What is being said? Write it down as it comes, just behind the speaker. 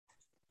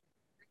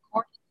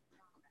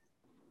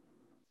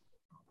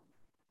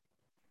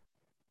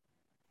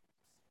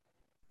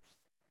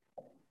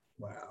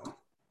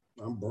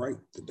bright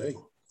today.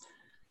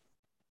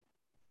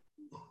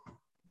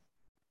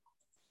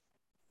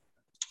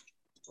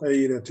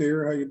 Hey there,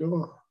 Terry. How you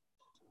doing?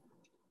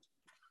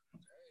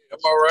 I'm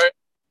all right.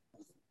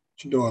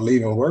 What you doing?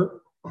 Leaving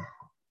work?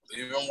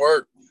 Leaving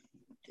work.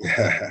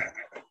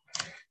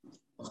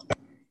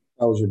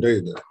 How was your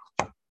day there?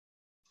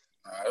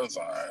 It was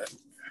all right.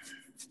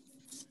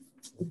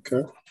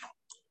 Okay.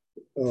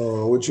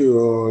 What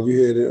you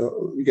had?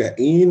 You got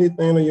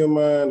anything on your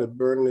mind, a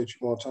burden that you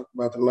want to talk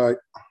about tonight?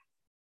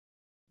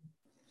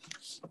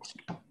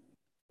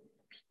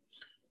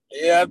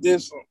 Yeah, I did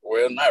some.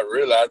 Well, not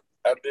really. I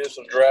did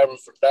some driving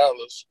for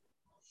dollars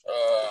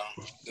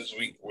this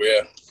week.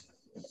 Well,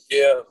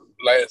 yeah,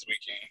 last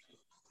weekend.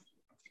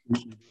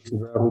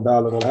 Driving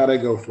dollars, and how they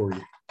go for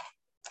you?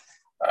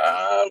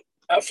 I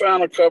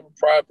found a couple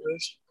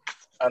properties.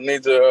 I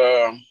need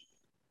to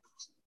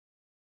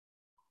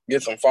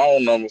get some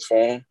phone numbers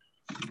for them.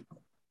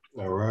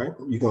 All right.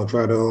 You gonna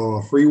try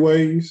the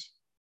freeways?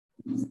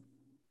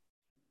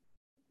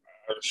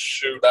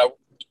 Shoot,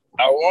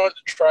 I wanted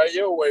to try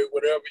your way,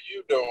 whatever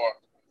you doing.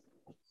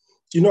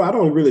 I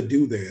don't really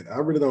do that. I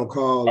really don't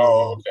call.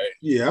 Okay.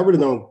 Yeah, I really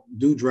don't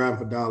do driving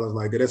for dollars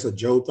like that. That's a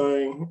Joe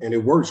thing, and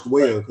it works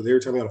well because every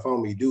time he on the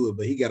phone, he do it.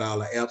 But he got all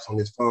the apps on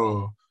his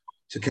phone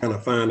to kind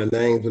of find the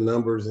names and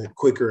numbers and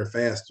quicker and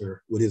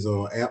faster with his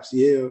apps.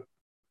 Yeah.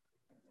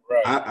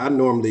 Right. I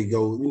normally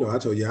go. I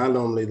told you I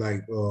normally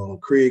like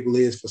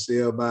Craigslist for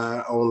sale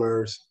by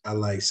owners. I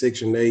like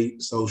Section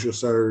 8, Social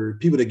Serve,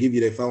 people that give you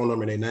their phone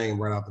number and their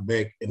name right off the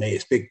back, and they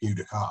expect you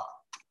to call.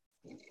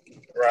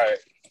 Right.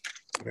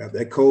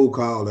 That cold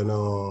call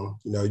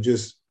and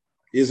just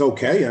it's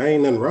okay. I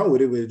ain't nothing wrong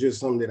with it, but it's just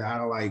something that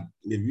I like.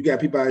 If you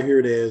got people out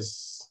here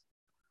that's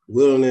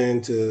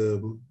willing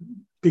to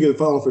pick up the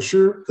phone for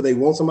sure because they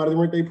want somebody to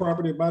rent their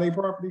property, buy their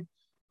property,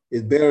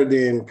 it's better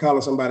than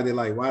calling somebody that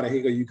like, why the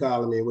heck are you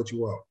calling me and what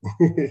you want?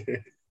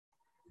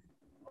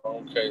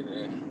 Okay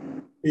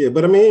then. Yeah,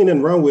 but I mean, ain't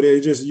nothing wrong with it.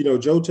 It's just,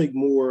 Joe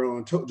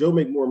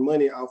make more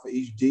money off of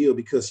each deal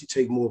because he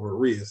take more of a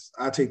risk.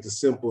 I take the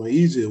simple and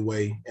easier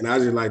way, and I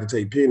just like to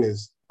take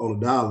pennies on a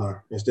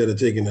dollar instead of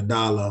taking a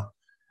dollar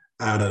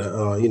out of,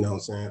 out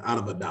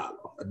of a dollar.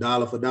 A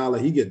dollar for dollar,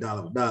 he get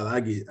dollar for dollar.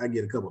 I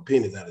get a couple of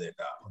pennies out of that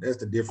dollar. That's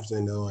the difference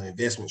in the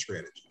investment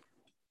strategy.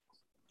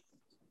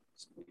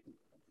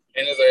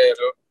 Pennies add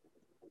up.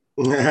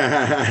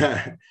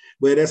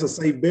 But that's a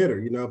safe better.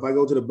 If I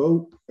go to the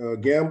boat,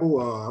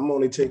 gamble, I'm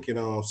only taking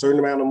a certain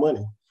amount of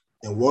money.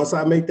 And once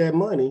I make that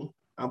money,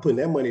 I'm putting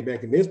that money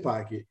back in this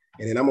pocket.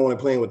 And then I'm only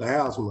playing with the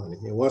house money.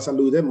 And once I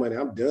lose that money,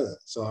 I'm done.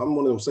 So I'm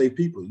one of them safe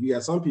people. You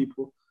got some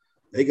people,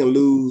 they can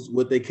lose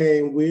what they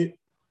came with,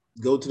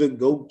 go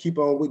keep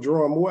on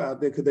withdrawing more out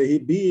there because they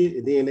hit big,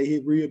 and then they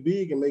hit real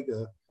big and make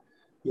a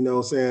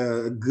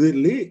good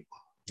lick.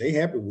 They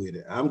happy with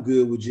it. I'm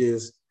good with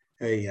just,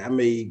 hey, I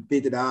made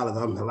 $50.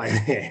 I'm like,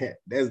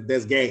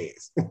 that's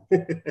gas.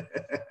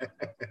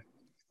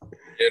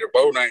 Yeah, the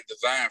boat ain't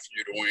designed for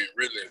you to win,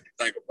 really, if you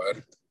think about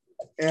it.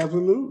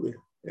 Absolutely.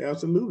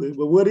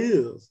 But what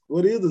is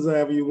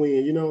designed for you to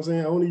win? You know what I'm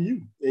saying? Only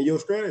you and your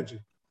strategy.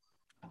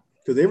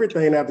 Because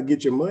everything have to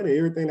get your money.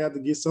 Everything have to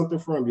get something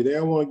from you. They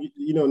don't want to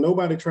get,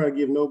 nobody try to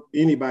give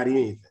anybody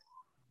anything.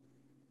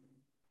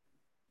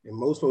 And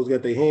most folks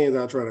got their hands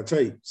out trying to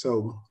take.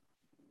 So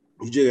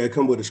you just got to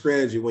come with a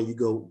strategy when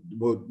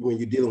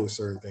you're dealing with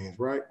certain things,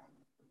 right?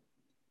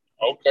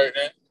 Okay,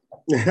 then.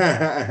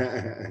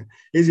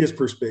 It's just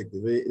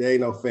perspective. It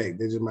ain't no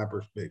fact. It's just my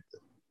perspective.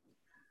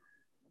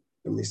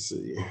 Let me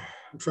see.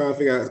 I'm trying to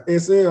figure out.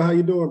 SL, how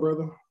you doing,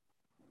 brother?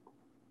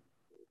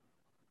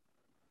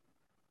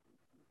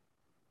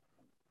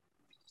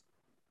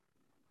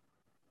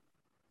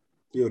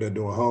 You're there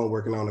doing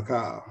homework and on the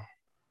car.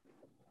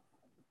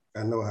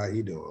 I know how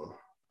you doing.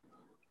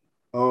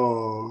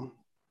 All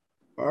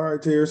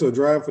right, Terry. So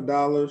driving for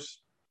dollars.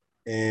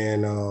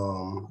 And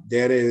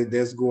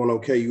that's going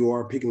okay. You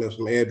are picking up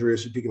some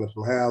address, you're picking up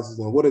some houses.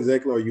 And what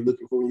exactly are you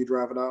looking for when you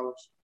drive for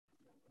dollars?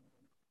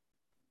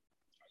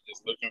 I'm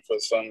just looking for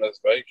something that's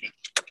vacant.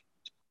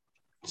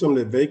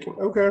 Something that's vacant?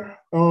 Okay.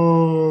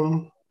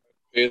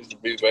 It's to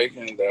be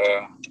vacant.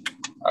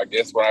 I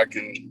guess if I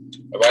can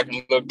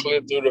look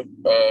clear through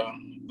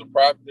the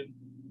property,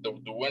 the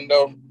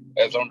window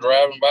as I'm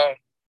driving by,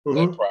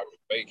 that property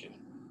vacant.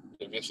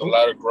 If it's a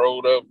lot of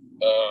growed up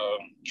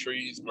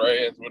trees,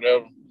 grass,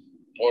 whatever,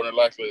 more than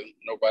likely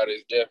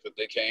nobody's deaf if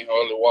they can't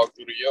hardly walk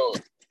through the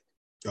yard.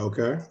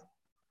 Okay.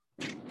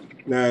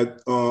 Now,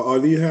 are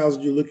these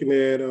houses you're looking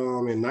at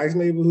in nice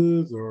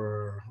neighborhoods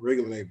or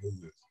regular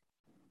neighborhoods?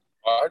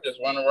 I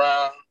just went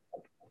around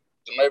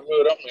the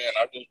neighborhood I'm in.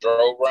 I just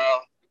drove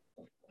around.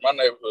 My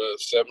neighborhood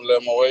is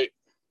 7108.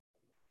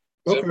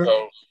 Okay. Zip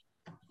code.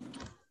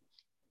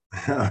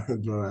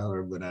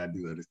 But I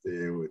do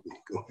understand what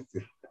you're going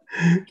through.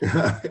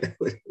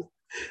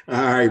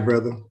 All right,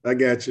 brother. I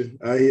got you.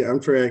 I'm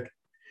tracking.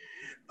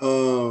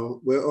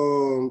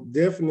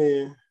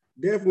 Definitely.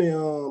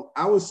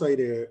 I would say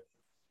that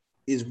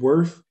it's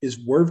worth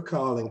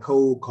calling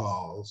cold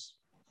calls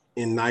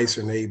in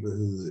nicer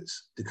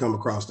neighborhoods to come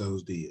across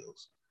those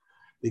deals.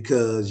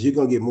 because you're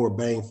gonna get more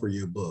bang for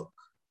your buck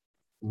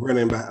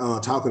running by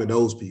talking to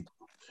those people.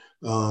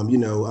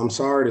 I'm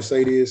sorry to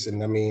say this,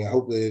 and I mean, I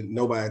hope that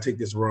nobody take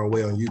this the wrong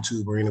way on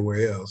YouTube or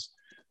anywhere else.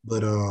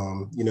 But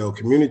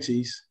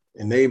communities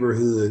and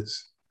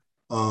neighborhoods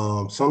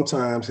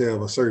sometimes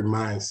have a certain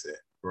mindset,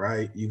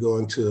 right? You go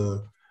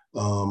into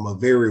a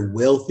very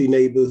wealthy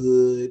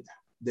neighborhood,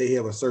 they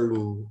have a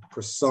certain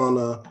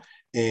persona,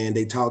 and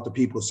they talk to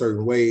people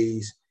certain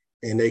ways,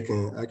 and I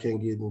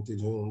can't get into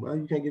Zoom. Why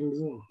you can't get into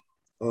Zoom?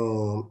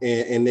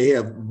 And they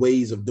have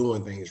ways of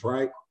doing things,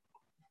 right?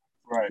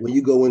 Right. When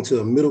you go into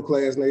a middle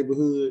class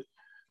neighborhood,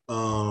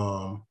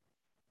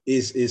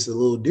 it's a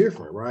little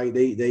different, right?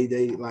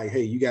 They like,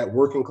 hey, you got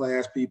working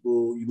class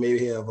people. You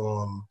may have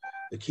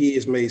the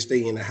kids may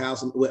stay in the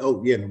house.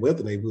 Well, in the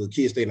wealthy neighborhood,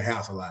 kids stay in the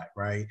house a lot,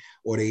 right?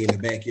 Or they in the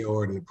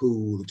backyard in the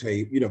pool,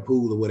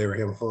 pool or whatever,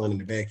 having fun in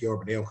the backyard,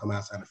 but they don't come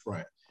outside the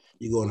front.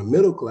 You go in the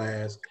middle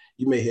class,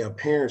 you may have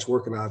parents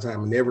working all the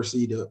time and never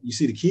see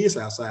the kids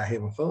outside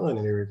having fun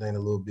and everything a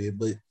little bit,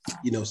 but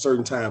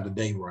certain times of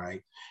day,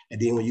 right? And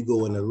then when you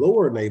go in the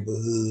lower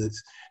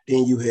neighborhoods,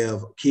 then you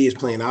have kids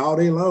playing all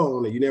day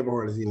long, and you never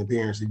hardly see the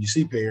parents. If you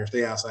see parents,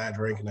 they outside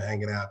drinking and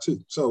hanging out too.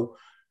 So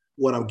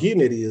what I'm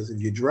getting at is, if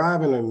you're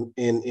driving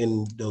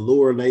in the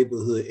lower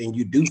neighborhood and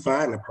you do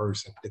find a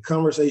person, the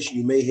conversation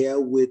you may have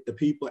with the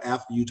people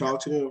after you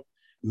talk to them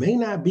may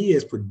not be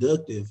as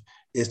productive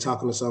as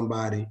talking to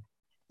somebody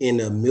in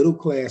the middle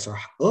class or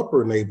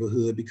upper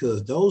neighborhood,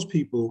 because those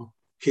people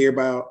care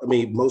about,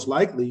 most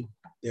likely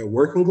they're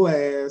working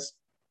class,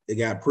 they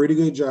got a pretty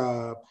good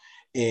job,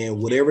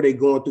 and whatever they're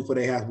going through for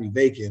their house to be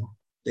vacant,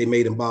 they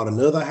made them bought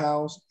another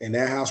house, and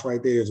that house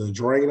right there is a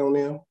drain on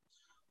them.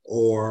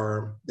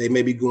 Or they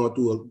may be going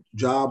through a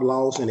job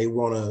loss and they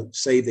want to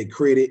save their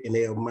credit, and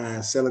they don't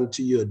mind selling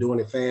to you or doing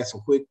it fast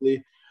and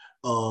quickly.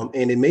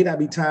 And it may not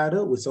be tied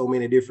up with so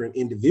many different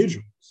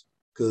individuals,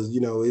 because,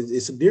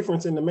 it's a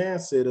difference in the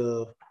mindset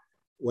of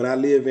when I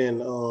live in,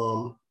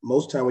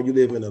 most of the time when you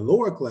live in the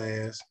lower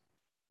class,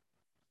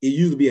 it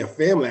used to be a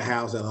family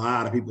house that a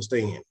lot of people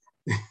stay in.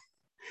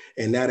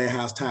 And now that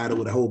house tied up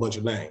with a whole bunch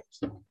of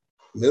names.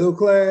 Middle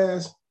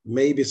class,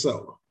 maybe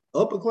so.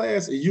 Upper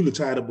class is usually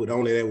tied up with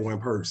only that one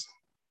person,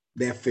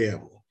 that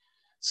family.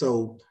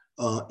 So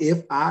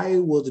if I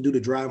was to do the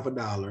driving for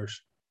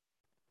dollars,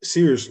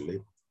 seriously,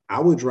 I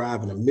would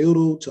drive in the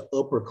middle to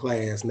upper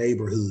class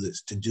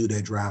neighborhoods to do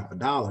that driving for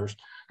dollars,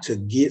 to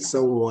get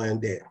someone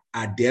that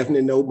I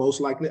definitely know most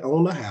likely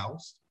own a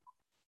house,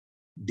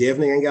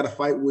 definitely ain't got to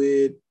fight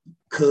with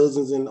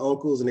cousins and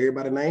uncles and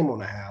everybody name on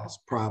the house,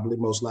 probably,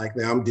 most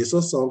likely. I'm this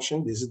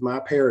assumption. This is my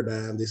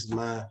paradigm. This is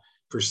my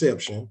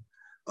perception.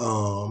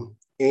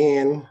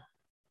 And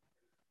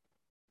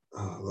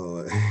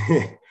Lord,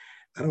 I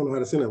don't know how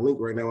to send a link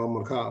right now. I'm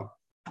gonna call.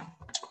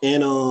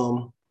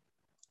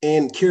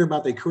 And care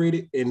about their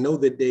credit and know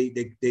that they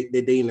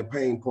in the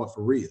pain point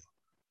for real.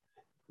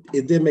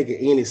 It didn't make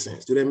any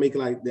sense. Do that make it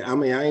like?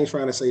 I ain't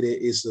trying to say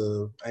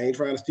that I ain't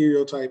trying to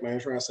stereotype. I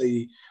ain't trying to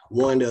say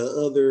one to the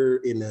other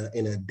in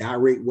a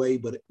direct way.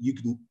 But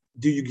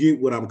do you get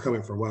what I'm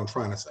coming from? What I'm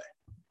trying to say?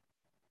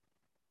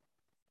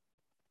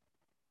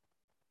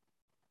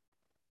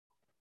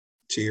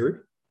 Terry?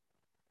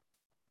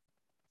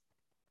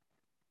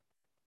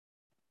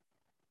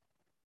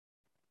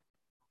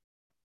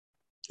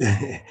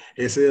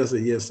 SL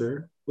said, yes,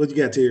 sir. What you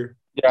got, Terry?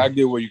 Yeah, I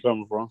get where you're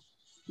coming from.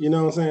 You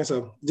know what I'm saying?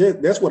 So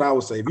that's what I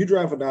would say. If you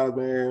drive for dollars,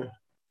 man,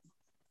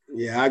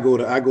 yeah, I go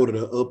to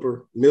the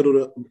upper, middle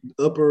to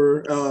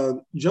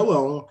upper.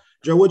 Joe,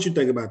 what you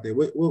think about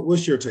that?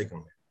 What's your take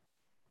on that?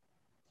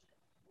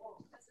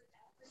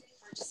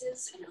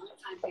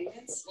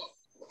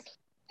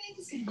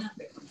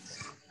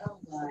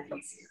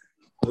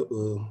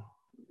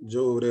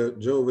 Joe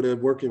over there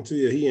working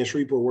too. He in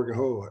Shreveport working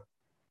hard.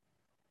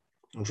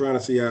 I'm trying to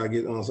see how I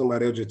get on.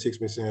 Somebody else just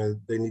text me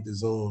saying they need the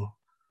Zoom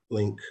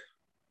link.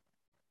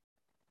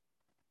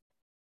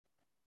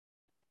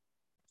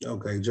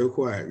 Okay, Joe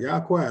quiet.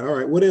 Y'all quiet. All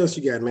right, what else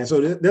you got, man? So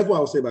that's what I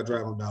would say about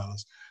driving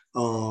dollars.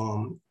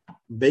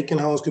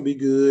 Vacant homes could be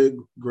good.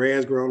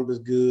 Grass growing up is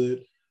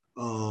good.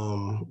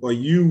 Are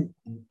you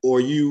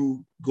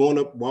going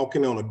up,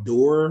 walking on a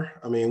door?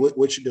 I mean,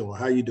 what you doing?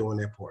 How you doing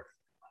that part?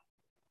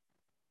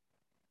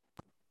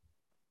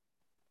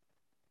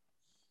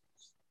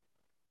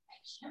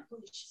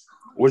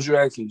 Was you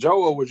asking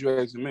Joe or was you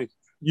asking me?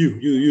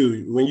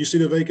 You. When you see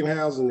the vacant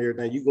house and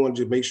everything, you going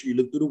to make sure you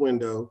look through the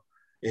window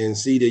and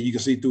see that you can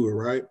see through it,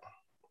 right?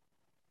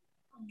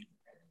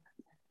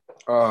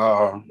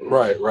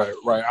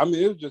 Right. I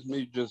mean, it was just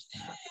me just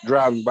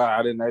driving by.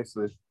 I didn't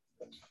actually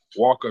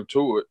walk up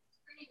to it.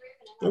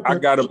 Okay. I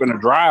got up in the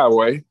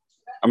driveway.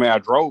 I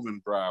drove in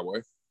the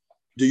driveway.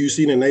 Do you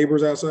see the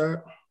neighbors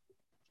outside?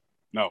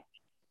 No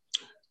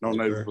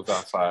neighbors was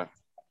outside.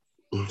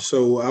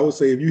 So I would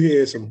say if you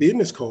had some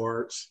business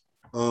cards,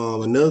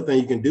 another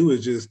thing you can do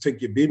is just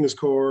take your business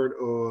card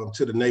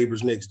to the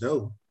neighbors next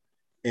door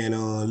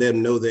and let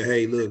them know that,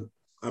 hey, look,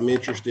 I'm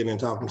interested in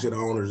talking to the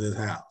owners of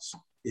this house.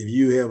 If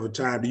you have a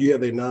time, do you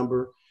have their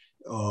number?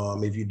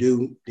 If you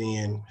do,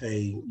 then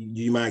hey,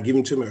 you might give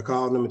them to me or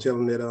call them and tell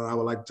them that I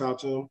would like to talk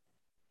to them.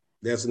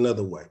 That's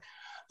another way.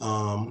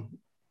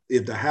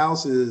 If the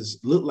houses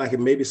look like it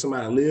maybe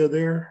somebody live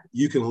there,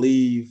 you can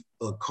leave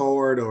a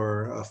card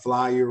or a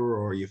flyer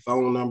or your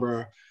phone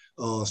number,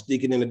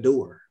 stick it in the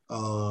door.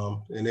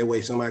 And that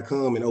way somebody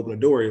come and open the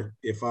door,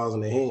 it falls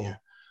in their hand.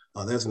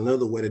 That's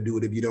another way to do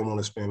it if you don't want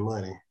to spend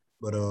money.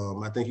 But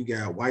I think you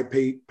got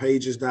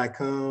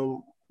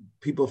whitepages.com,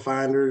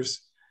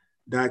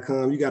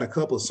 peoplefinders.com. You got a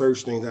couple of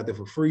search things out there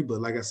for free,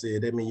 but like I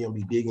said, that means you'll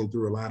be digging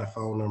through a lot of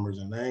phone numbers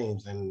and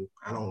names. And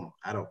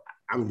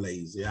I'm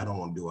lazy. I don't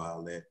want to do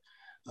all that.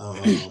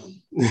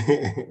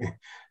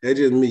 That's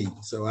just me.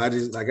 So I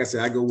just, like I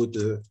said, I go with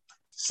the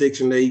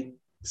Section 8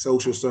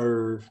 social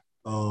serve,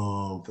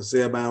 for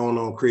sale by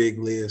owner on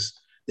Craigslist.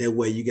 That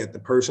way you got the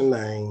person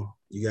name,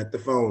 you got the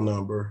phone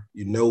number,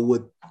 you know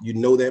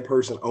that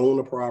person own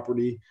the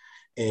property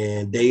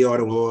and they are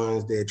the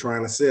ones that are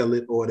trying to sell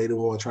it or they the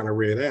ones trying to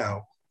rent it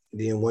out.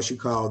 And then once you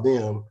call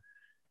them,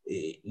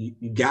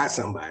 you got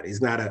somebody.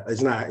 It's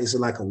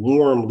like a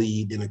warm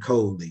lead than a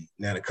cold lead.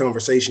 Now the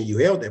conversation you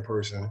have with that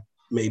person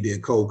may be a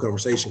cold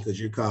conversation because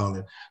you're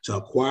calling to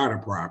acquire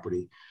the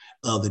property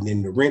other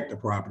than to rent the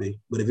property.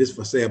 But if it's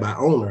for sale by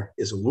owner,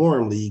 it's a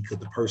warm lead because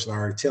the person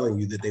already telling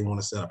you that they want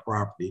to sell a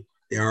property.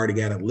 They already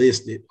got it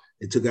listed.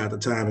 They took out the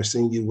time to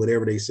send you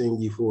whatever they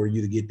send you for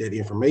you to get that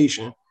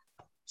information.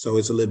 So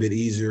it's a little bit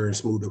easier and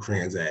smoother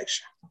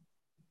transaction.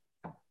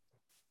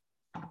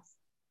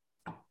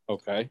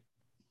 Okay.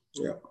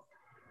 Yeah.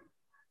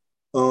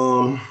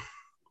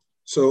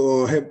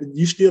 So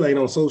you still ain't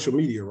on social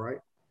media, right?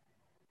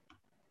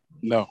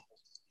 No. All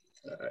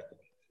right.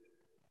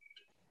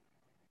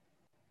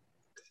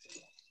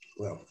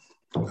 Well,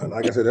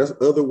 like I said, that's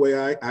the other way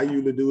I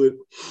usually do it.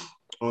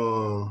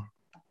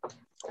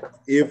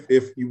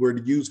 If you were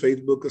to use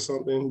Facebook or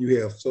something,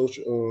 you have a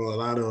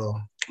lot of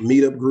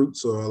meetup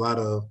groups or a lot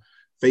of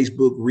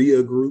Facebook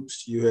RIA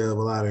groups. You have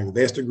a lot of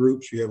investor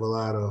groups. You have a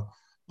lot of,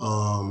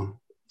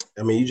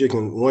 you just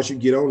can, once you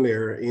get on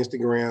there,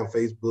 Instagram,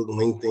 Facebook,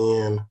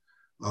 LinkedIn,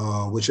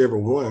 whichever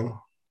one,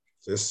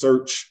 just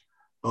search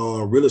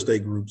real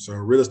estate groups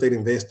or real estate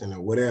investing or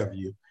whatever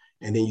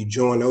and then you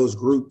join those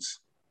groups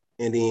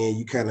and then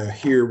you kind of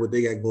hear what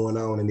they got going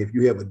on. And if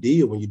you have a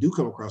deal, when you do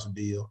come across a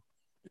deal,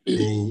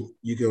 then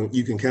you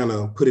can kind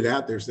of put it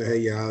out there and say, hey,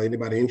 y'all,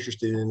 anybody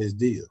interested in this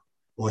deal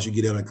once you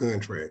get on a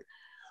contract.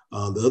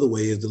 The other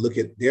way is to look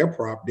at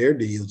their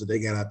deals that they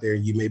got out there.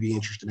 You may be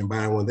interested in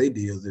buying one of their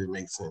deals if it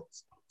makes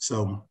sense.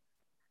 So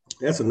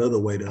that's another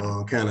way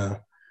to kind of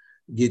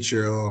get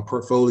your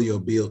portfolio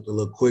built a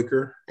little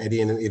quicker. And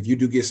then if you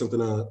do get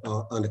something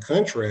under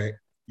contract,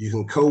 you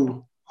can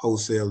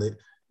co-wholesale it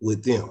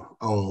with them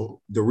on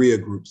the RIA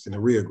groups and the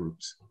RIA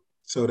groups.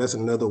 So that's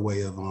another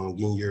way of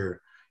getting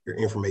your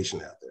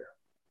information out there.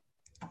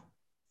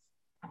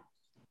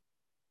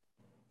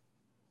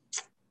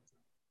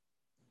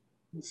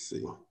 Let's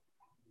see.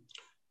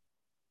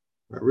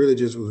 I really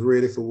just was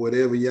ready for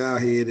whatever y'all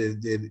had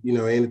that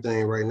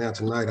anything right now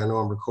tonight. I know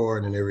I'm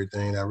recording and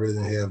everything. I really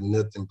didn't have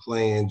nothing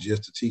planned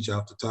just to teach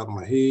off the top of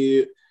my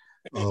head.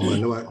 I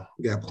know I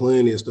got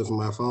plenty of stuff on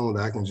my phone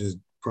that I can just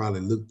probably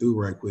look through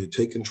right quick.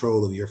 Take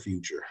control of your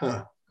future.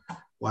 Huh.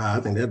 Wow, I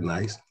think that's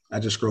nice. I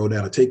just scrolled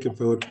down to take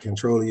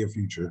control of your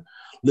future.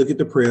 Look at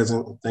the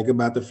present, think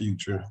about the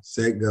future,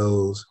 set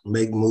goals,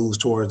 make moves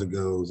towards the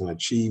goals and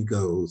achieve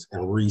goals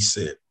and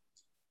reset.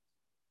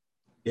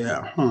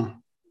 Yeah.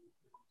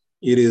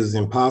 It is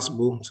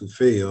impossible to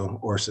fail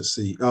or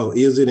succeed. Oh,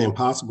 is it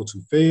impossible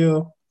to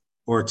fail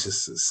or to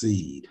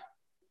succeed?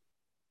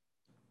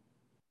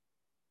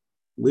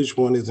 Which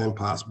one is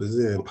impossible? Is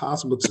it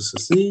impossible to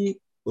succeed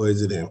or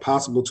is it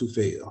impossible to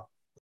fail?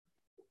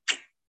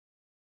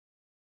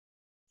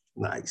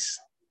 Nice.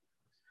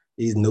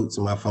 These notes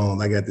on my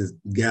phone, I got this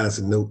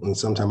Galaxy note and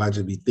sometimes I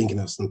just be thinking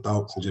of some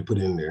thoughts and just put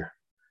it in there.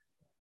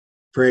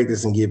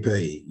 Practice and get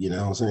paid, you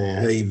know what I'm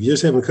saying? Hey, if you're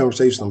just having a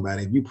conversation with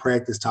somebody, if you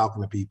practice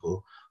talking to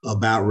people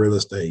about real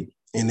estate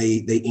and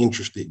they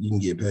interested, you can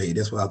get paid.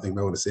 That's what I think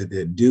I would have said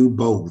that. Do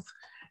both,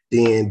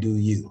 then do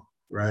you,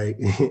 right?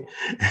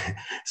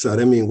 So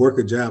that means work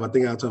a job. I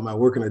think I was talking about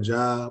working a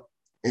job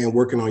and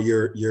working on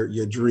your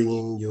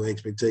dream, your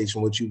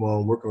expectation, what you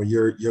want, work on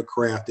your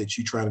craft that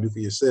you're trying to do for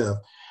yourself.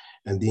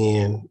 And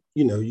then,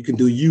 you can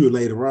do you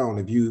later on.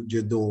 If you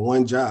just doing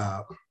one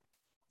job,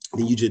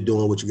 then you just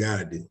doing what you got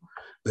to do.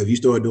 But if you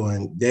start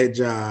doing that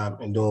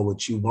job and doing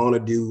what you want to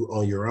do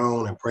on your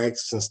own and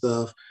practicing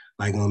stuff,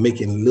 like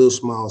making little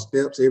small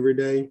steps every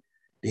day,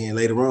 then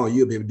later on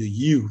you'll be able to do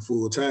you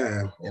full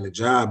time and the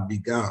job be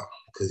gone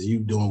because you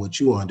doing what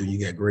you want to do. You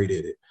got great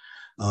at it.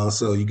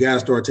 So you got to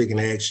start taking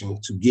action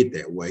to get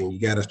that way, and you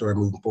got to start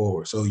moving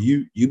forward. So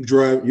you've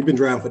been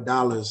driving for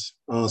dollars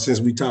since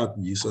we talked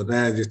to you. So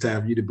now it's just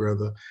time for you,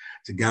 brother,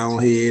 to go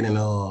ahead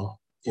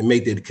and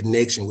make that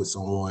connection with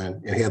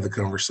someone and have the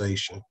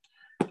conversation.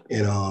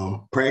 And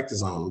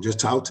practice on them. Just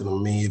talk to them.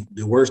 I mean,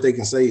 the worst they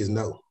can say is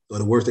no, or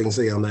the worst they can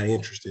say, I'm not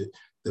interested.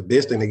 The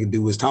best thing they can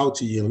do is talk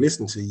to you and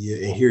listen to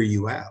you and hear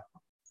you out.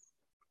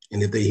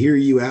 And if they hear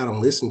you out and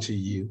listen to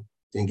you,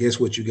 then guess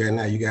what you got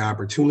now? You got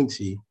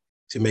opportunity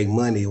to make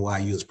money while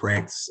you was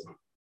practicing.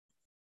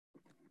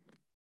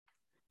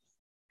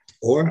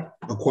 Or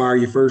acquire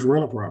your first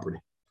rental property.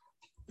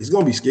 It's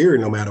gonna be scary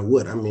no matter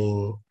what. I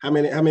mean, how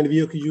many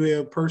vehicles you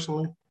have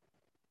personally?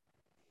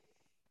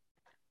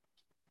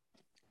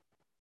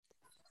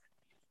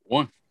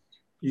 One.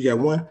 You got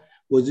one?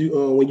 Was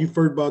you when you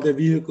first bought that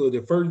vehicle,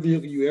 the first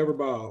vehicle you ever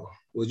bought,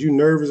 was you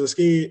nervous or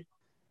scared?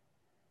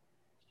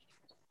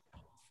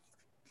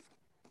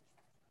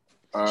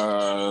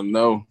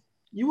 No.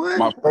 You what?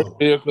 My first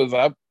vehicles,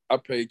 I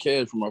paid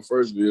cash for my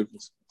first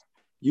vehicles.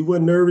 You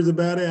wasn't nervous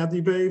about it after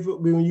you paid for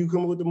when you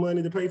come up with the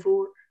money to pay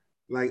for it?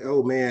 Like,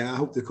 oh man, I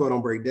hope the car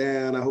don't break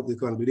down. I hope the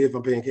car don't do this if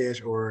I'm paying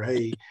cash. Or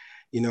hey,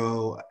 you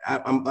know,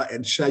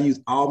 should I use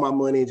all my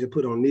money and just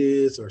put on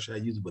this, or should I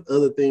use it with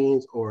other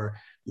things? Or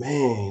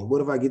man,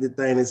 what if I get the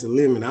thing that's a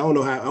limit? I don't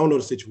know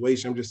the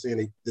situation. I'm just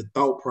saying the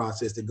thought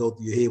process that go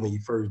through your head when you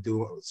first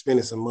do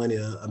spending some money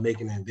or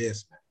making an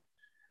investment.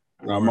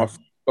 My first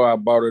car, I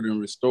bought it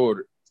and restored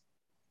it.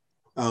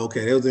 Oh,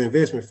 okay, that was an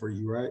investment for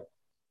you, right?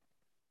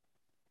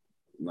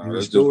 No, you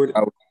restored it.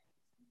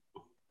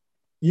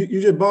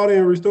 You just bought it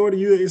and restored it.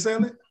 You didn't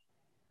sell it?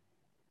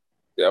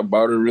 Yeah, I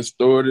bought it,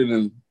 restored it,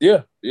 and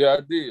yeah,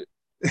 I did.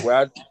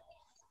 Well,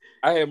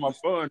 I had my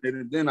fun in it,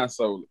 and then I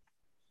sold it.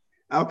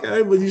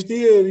 Okay, but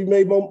you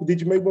made more.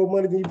 Did you make more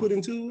money than you put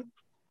into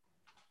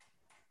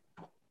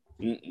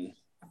it? Mm-mm.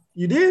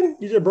 You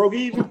didn't? You just broke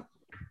even?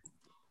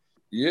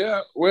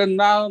 Yeah. Well,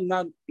 no,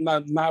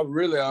 not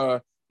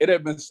really. It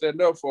had been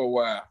setting up for a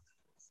while.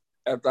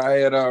 After I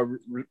had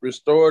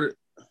restored it,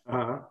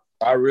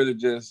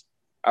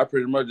 I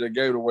pretty much just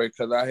gave it away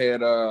because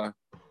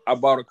I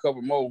bought a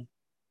couple more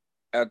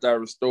after I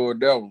restored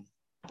that one.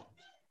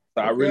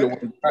 So I really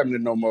wasn't driving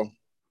it no more.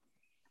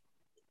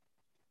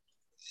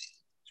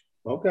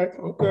 Okay.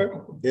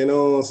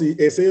 And see,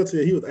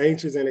 SLT, he was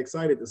anxious and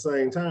excited at the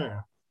same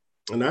time.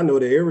 And I know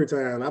that every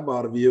time I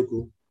bought a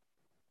vehicle,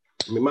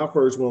 I mean, my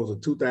first one was a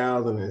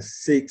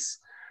 2006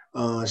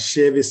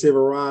 Chevy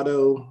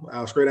Silverado.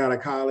 I was straight out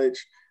of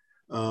college.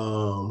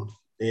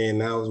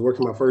 And I was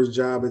working my first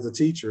job as a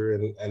teacher,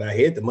 and I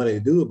had the money to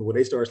do it. But when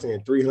they started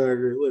saying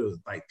 $300, it was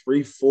like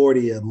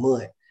 $340 a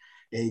month,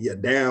 and your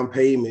down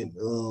payment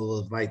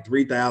was like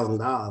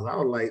 $3,000. I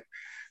was like,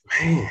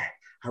 man,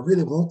 I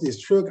really want this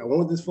truck. I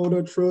want this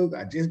photo truck.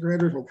 I just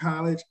graduated from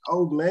college.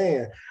 Oh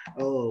man,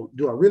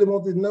 do I really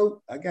want this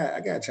note? I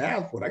got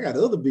child support. I got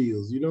other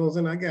bills. You know what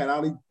I'm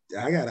saying?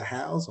 I got a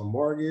house, a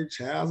mortgage,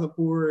 child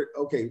support.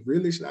 Okay,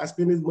 really, should I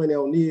spend this money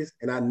on this?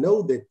 And I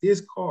know that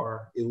this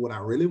car is what I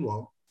really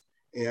want.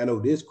 And I know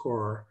this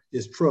car,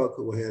 this truck,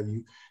 or what have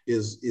you,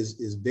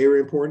 is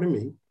very important to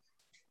me.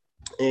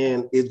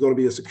 And it's going to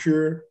be a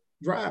secure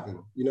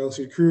driving,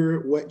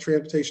 secure what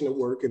transportation to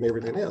work and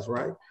everything else,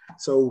 right?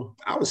 So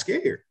I was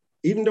scared,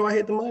 even though I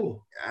had the money.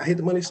 I had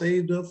the money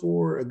saved up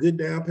for a good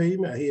down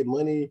payment. I had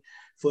money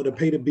to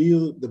pay the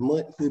bill, the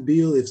monthly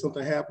bill. If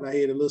something happened, I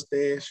had a little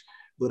stash,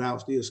 but I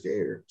was still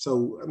scared.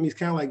 So, I mean, it's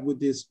kind of like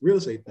with this real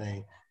estate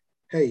thing.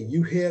 Hey,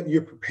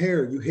 you're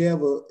prepared. You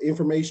have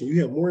information. You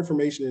have more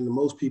information than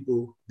most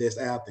people that's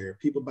out there.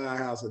 People buy a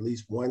house at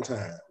least one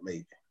time,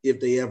 maybe,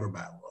 if they ever buy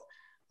one.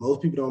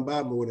 Most people don't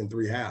buy more than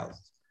 3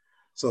 houses.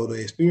 So the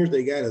experience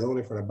they got is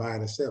only from the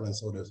buying and selling.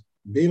 So there's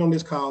being on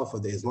this call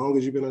as long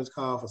as you've been on this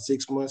call for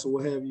 6 months or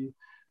what have you,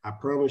 I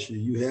promise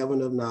you have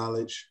enough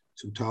knowledge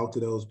to talk to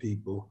those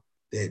people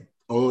that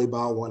only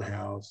bought one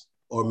house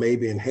or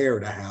maybe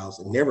inherit a house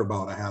and never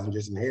bought a house and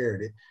just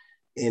inherited,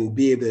 and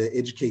be able to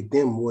educate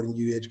them more than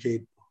you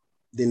educate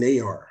than they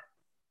are.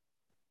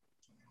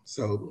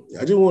 So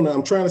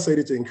I'm trying to say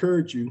this to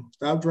encourage you.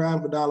 Stop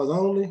driving for dollars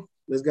only.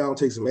 Let's go and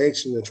take some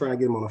action and try and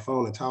get them on the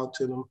phone and talk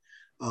to them.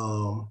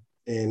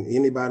 And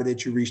anybody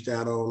that you reached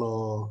out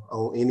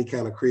on any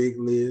kind of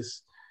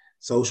Craigslist,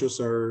 social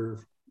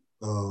serve,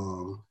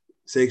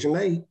 Section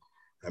 8,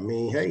 I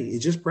mean, hey,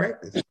 it's just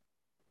practice.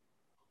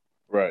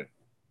 Right.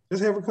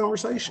 Just have a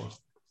conversation.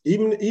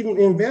 Even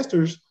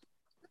investors,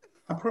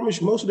 I promise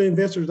you, most of the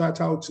investors I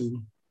talk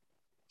to,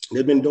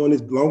 they've been doing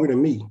this longer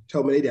than me,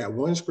 told me they got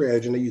one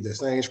strategy and they use the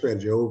same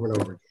strategy over and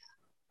over again.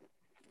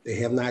 They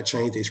have not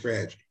changed their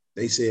strategy.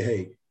 They said,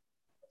 hey,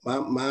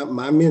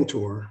 my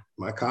mentor,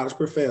 my college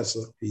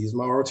professor, he's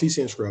my ROTC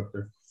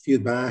instructor. He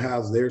was buying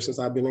houses there since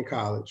I've been in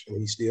college, and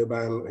he's still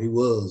buying. He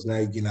was, now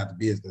he's getting out the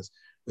business.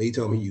 But he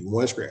told me he used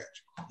one strategy.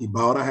 He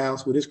bought a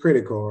house with his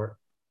credit card.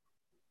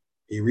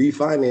 He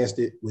refinanced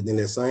it within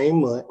that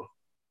same month.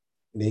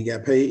 And then he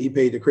got paid. He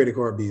paid the credit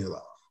card bill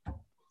off.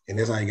 And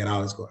that's how he got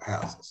all his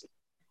houses.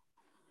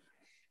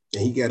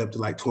 And he got up to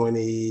like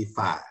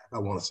 25, I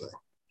want to say.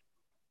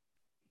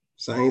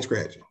 Same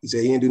strategy. He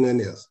said he didn't do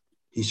nothing else.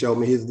 He showed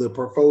me his little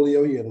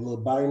portfolio. He had a little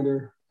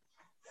binder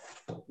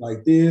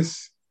like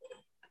this,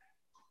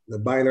 the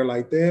binder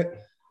like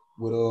that,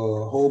 with a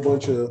whole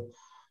bunch of,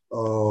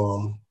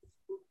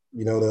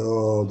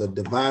 the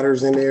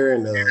dividers in there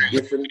and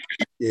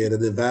the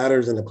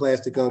dividers and the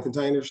plastic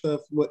container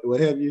stuff, what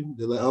have you,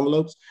 the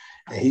envelopes.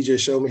 And he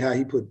just showed me how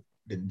he put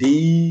the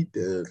deed,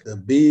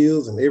 the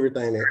bills, and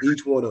everything, and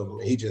each one of them,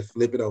 and he just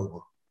flip it over.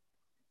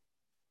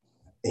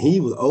 And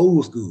he was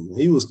old school.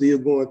 He was still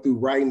going through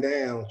writing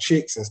down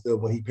checks and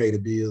stuff when he paid the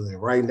bills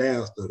and writing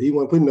down stuff. He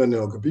wasn't putting nothing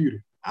on a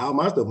computer. All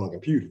my stuff on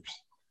computers.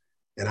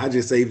 And I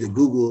just saved it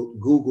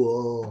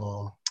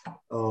Google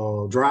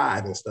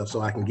Drive and stuff so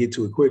I can get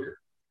to it quicker.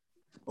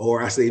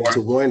 Or I saved it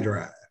to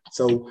OneDrive.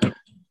 So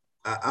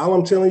all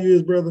I'm telling you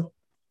is, brother,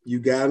 you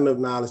got enough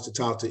knowledge to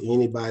talk to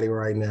anybody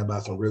right now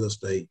about some real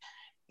estate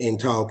and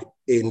talk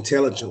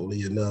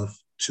intelligently enough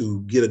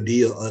to get a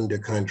deal under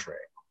contract.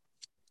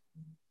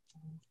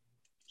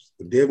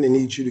 We definitely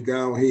need you to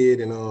go ahead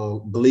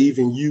and believe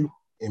in you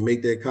and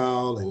make that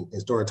call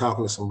and start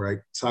talking to some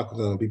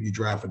people you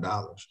drive for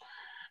dollars.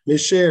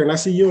 Miss Sharon, I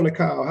see you on the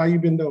call. How you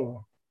been doing?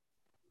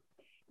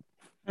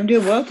 I'm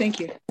doing well, thank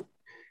you.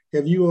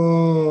 Have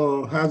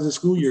you how's the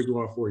school year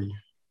going for you?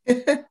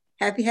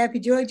 Happy,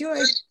 joy.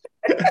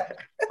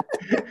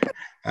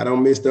 I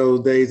don't miss those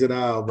days at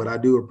all, but I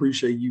do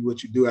appreciate you,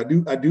 what you do.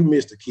 I do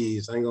miss the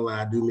kids. I ain't gonna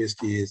lie, I do miss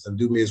kids. I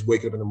do miss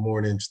waking up in the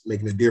morning,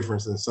 making a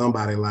difference in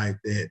somebody's life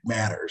that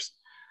matters.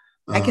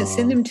 I can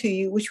send them to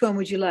you. Which one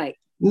would you like?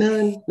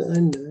 None.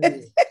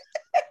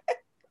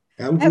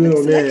 I'm good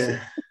on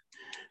that.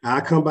 I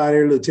come by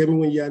there. Look, tell me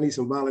when y'all need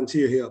some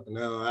volunteer help, and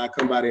I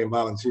come by there and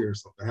volunteer or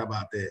something. How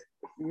about that?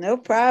 No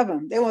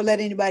problem. They won't let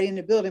anybody in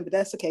the building, but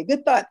that's okay.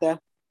 Good thought, though.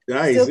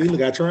 Nice. See,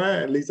 look, I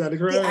tried. At least I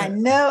tried.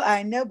 Yeah,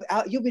 I know.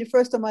 But you'll be the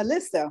first on my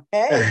list, though.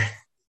 Hey.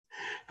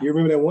 You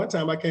remember that one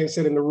time I came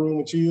sit in the room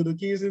with you? The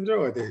kids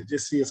enjoyed that.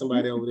 Just seeing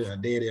somebody over there, a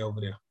daddy over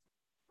there.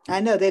 I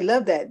know. They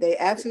love that. They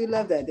absolutely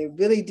love that. They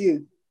really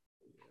do.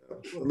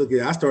 Look,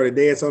 I started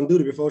Dance on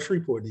Duty before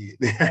Shreveport did.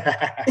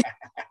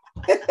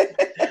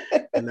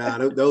 Nah,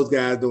 those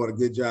guys doing a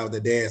good job with the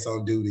Dance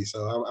on Duty, so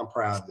I'm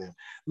proud of them.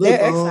 Look,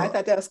 they're excellent. I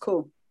thought that was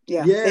cool.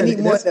 Yeah, they need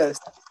more of those.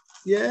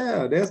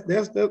 Yeah, that's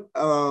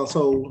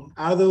so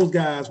out of those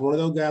guys, one of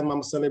those guys,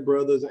 Mama Sunday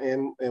brothers,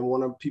 and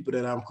one of the people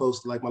that I'm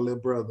close to, like my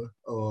little brother,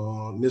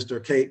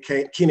 Mr.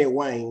 Kenneth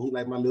Wayne, he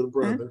like my little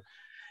brother.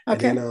 Mm-hmm.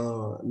 Okay. And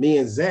then me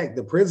and Zach,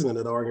 the president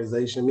of the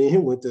organization, me and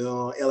him went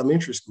to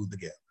elementary school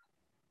together.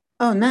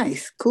 Oh,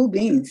 nice. Cool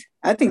beans.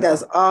 I think that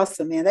was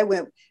awesome, man. That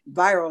went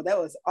viral. That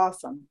was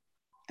awesome.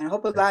 And I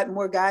hope a lot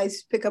more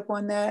guys pick up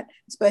on that,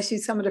 especially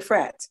some of the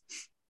frats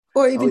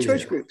or even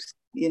church groups,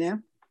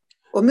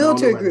 or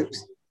military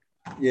groups.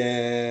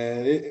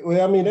 Yeah,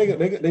 well, I mean, they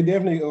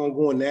definitely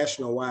going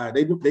national wide.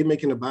 They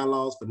making the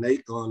bylaws for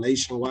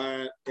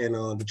nationwide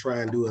and to try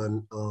and do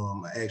an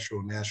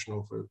actual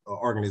national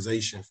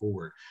organization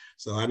for it.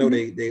 So I know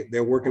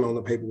they're working on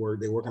the paperwork.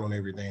 They're working on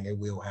everything. It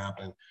will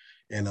happen,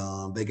 and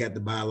they got the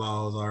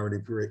bylaws already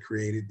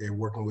created. They're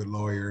working with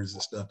lawyers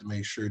and stuff to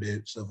make sure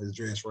that stuff is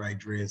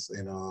dressed.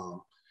 And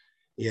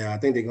I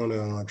think they're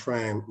gonna try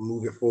and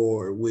move it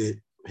forward with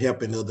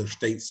helping other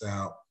states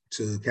out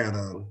to kind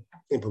of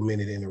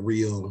implement it in a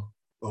real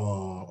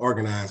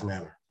organized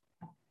manner.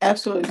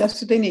 Absolutely.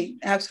 That's what they need.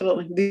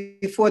 Absolutely.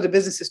 Before the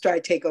businesses try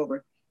to take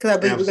over. Because I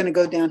believe we're going to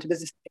go down to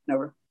business taking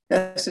over.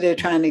 That's where they're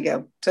trying to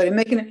go. So they're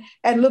making it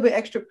add a little bit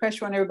extra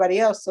pressure on everybody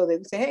else. So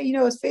they say, hey,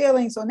 it's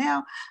failing. So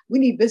now we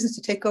need business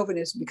to take over and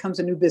it becomes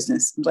a new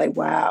business. I'm like,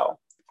 wow.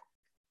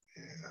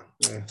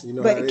 Yeah.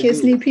 But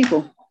kids need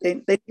people.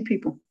 They need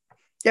people.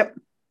 Yep.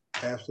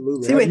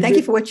 Absolutely. So anyway, thank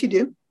you for what you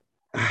do.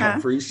 I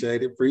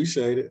appreciate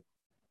it.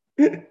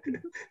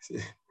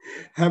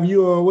 Have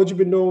you what you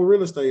been doing with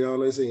real estate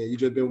on this end? You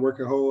just been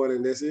working hard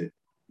and that's it?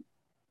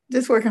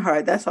 Just working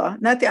hard, that's all.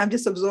 Nothing. I'm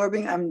just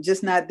absorbing. I'm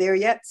just not there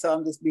yet. So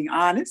I'm just being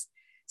honest.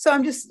 So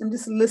I'm just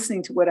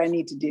listening to what I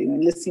need to do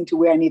and listening to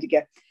where I need to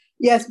get.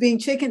 Yes, being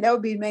chicken, that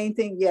would be the main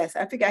thing. Yes,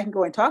 I think I can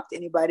go and talk to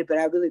anybody, but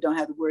I really don't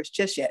have the words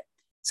just yet.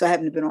 So I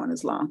haven't been on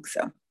as long.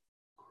 So,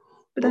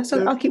 but that's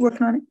okay. I'll keep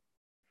working on it.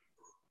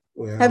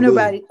 Well,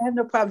 I have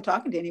no problem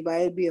talking to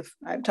anybody.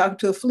 I'm talking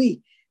to a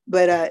flea.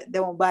 But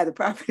they won't buy the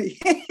property.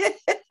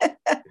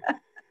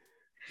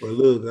 Well,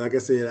 look, like I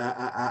said,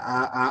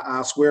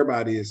 I swear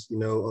by this.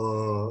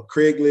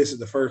 Craigslist is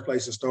the first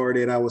place to start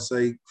it. I would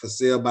say for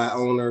sale by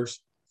owners.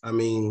 I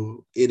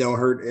mean, it don't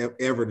hurt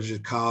ever to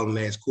just call and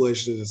ask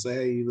questions and say,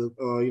 hey, look,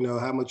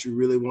 how much you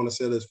really want to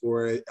sell this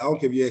for? I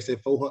don't care if you ask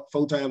that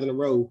four times in a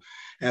row.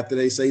 After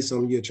they say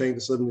something, you'll change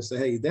the something and say,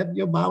 hey, that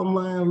your bottom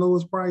line,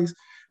 lowest price.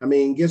 I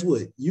mean, guess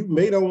what? You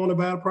may don't want to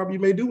buy a property. You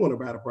may do want to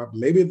buy a property.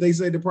 Maybe if they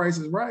say the price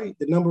is right,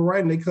 the number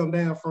right, and they come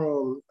down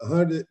from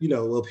 100,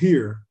 up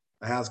here,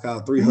 a house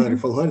costs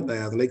 300,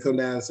 400,000. They come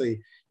down and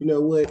say, you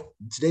know what?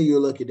 Today you're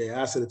a lucky day.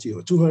 I sell it to you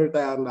for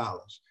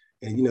 $200,000,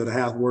 and the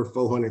house worth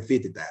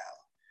 $450,000.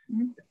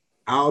 Mm-hmm.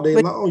 All day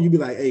long, you be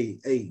like,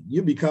 hey,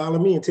 you be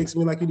calling me and texting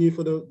me like you did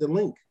for the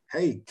link.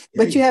 Hey,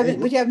 but you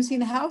haven't seen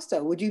the house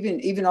though. Would you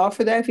even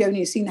offer that if you haven't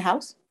even seen the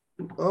house?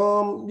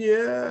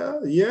 Yeah,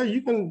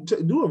 you can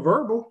do a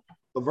verbal.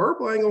 A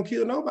verbal ain't gonna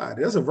kill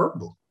nobody. That's a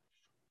verbal.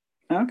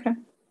 Okay.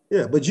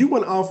 Yeah, but you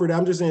wouldn't offer it.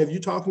 I'm just saying, if you're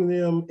talking to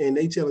them and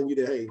they telling you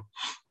that, hey,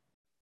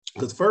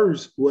 because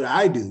first, what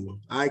I do,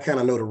 I kind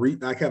of know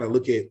I kind of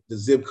look at the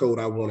zip code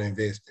I want to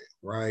invest in.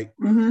 right?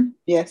 Mm-hmm.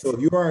 Yes. So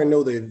if you already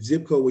know the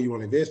zip code where you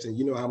want to invest in,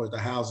 you know how much the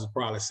house is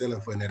probably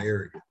selling for in that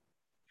area.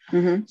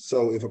 Mm-hmm.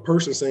 So if a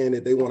person's saying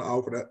that they want to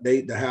offer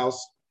the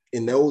house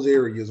in those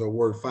areas are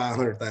worth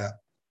 500,000,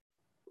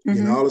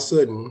 then all of a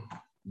sudden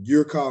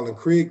you're calling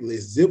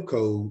Craigslist zip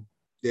code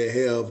that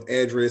have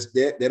address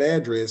that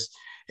address,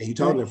 and you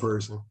talking to a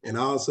person, and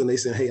all of a sudden they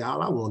say, "Hey,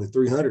 all I want is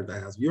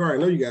 300,000." You already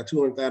know you got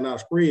 $200,000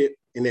 spread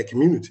in that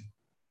community.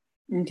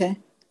 Okay.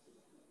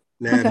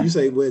 Now, if you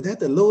say, "Well, is that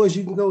the lowest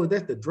you can go? Is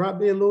that the drop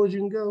dead lowest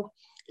you can go?"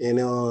 And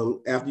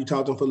after you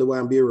talk to them for a little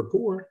while and be a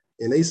rapport,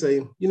 and they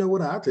say, "You know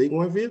what? I'll take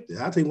 150.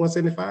 I'll take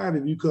 175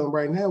 if you come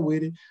right now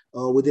with it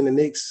within the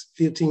next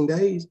 15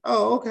 days."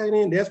 Oh, okay.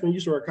 Then that's when you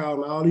start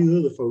calling all these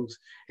other folks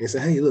and say,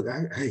 "Hey, look,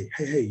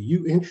 hey,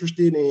 you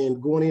interested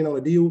in going in on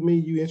a deal with me?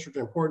 You interested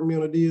in partnering me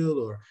on a deal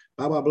or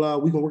blah, blah, blah.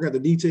 We can work out the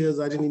details.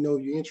 I just need to know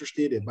if you're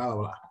interested in blah, blah,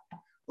 blah."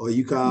 Or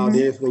you call,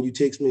 then when you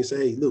text me and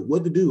say, "Hey, look,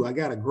 what to do? I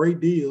got a great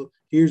deal.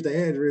 Here's the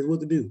address,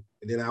 what to do."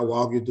 And then I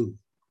walk you through.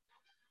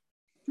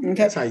 Okay.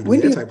 That's how you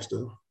do that type of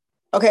stuff.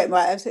 Okay,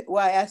 well,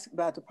 I asked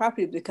about the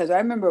property because I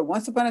remember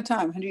once upon a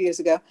time, 100 years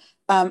ago,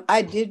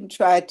 I did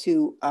try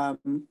to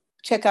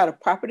check out a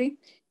property,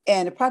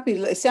 and the property,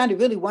 it sounded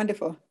really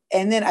wonderful.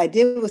 And then I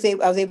was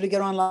able to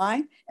get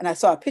online, and I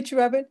saw a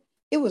picture of it.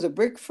 It was a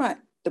brick front.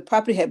 The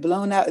property had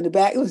blown out in the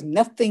back. It was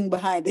nothing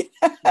behind it.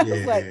 I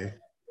was like,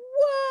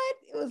 what?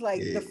 It was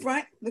like the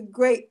front looked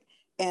great.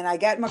 And I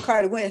got in my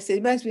car to win. I said,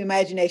 it must be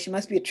imagination,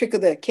 must be a trick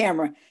of the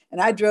camera.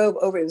 And I drove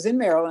over, it was in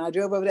Maryland. I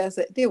drove over there. I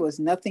said, there was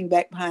nothing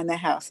back behind the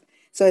house.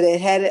 So they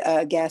had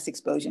a gas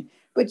explosion.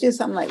 But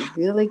just, I'm like,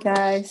 really,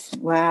 guys?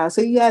 Wow.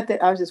 So you had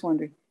that. I was just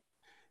wondering.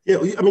 Yeah,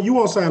 I mean, you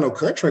won't sign no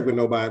contract with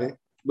nobody,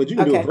 but you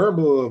can do a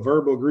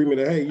verbal agreement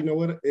that, hey, you know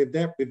what?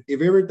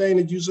 If everything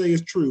that you say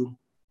is true,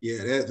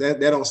 yeah, that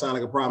don't sound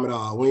like a problem at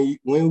all.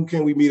 When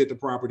can we meet at the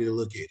property to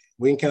look at it?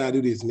 When can I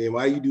do this? And then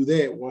while you do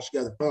that, once you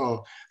got the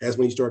phone, that's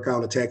when you start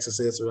calling the tax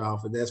assessor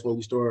off. And that's when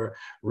you start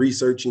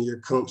researching your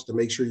comps to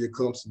make sure your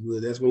comps are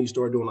good. That's when you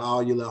start doing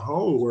all your little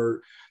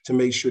homework to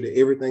make sure that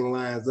everything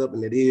lines up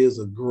and it is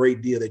a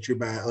great deal that you're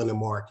buying on the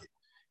market.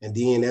 And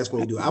then that's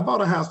when you do. I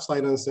bought a house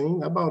sight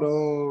unseen. I bought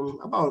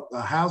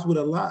a house with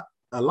a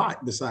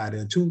lot beside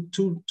it,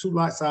 two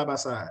lots side by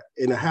side.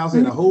 And the house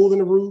had a hole in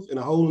the roof and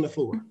a hole in the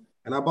floor.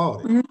 And I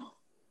bought it.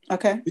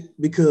 Okay.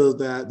 Because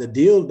the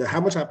deal,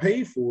 how much I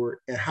paid for it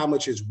and how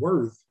much it's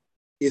worth,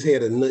 it's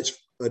had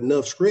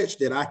enough stretch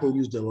that I can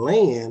use the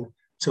land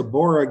to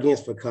borrow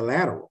against for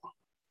collateral.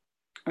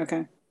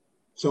 Okay.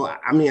 So,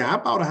 I mean, I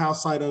bought a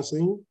house sight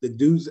unseen.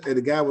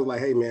 The guy was like,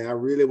 "Hey, man, I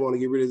really want to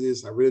get rid of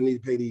this. I really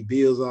need to pay these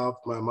bills off.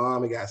 My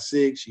mom got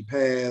sick. She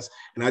passed.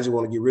 And I just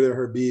want to get rid of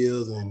her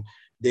bills. And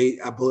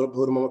I put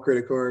them on my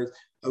credit cards.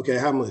 Okay,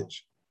 how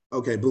much?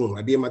 Okay, boom.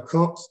 I did my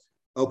comps.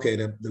 Okay,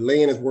 the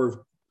land is worth,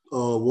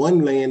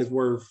 one land is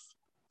worth,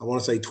 I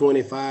want to say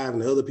 25,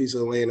 and the other piece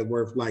of the land is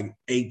worth like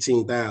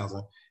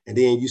 18,000. And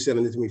then you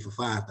selling it to me for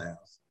 5,000.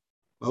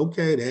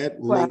 Okay,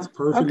 that makes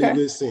perfectly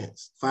good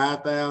sense.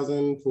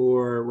 5,000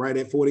 for right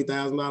at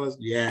 $40,000.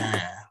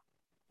 Yeah.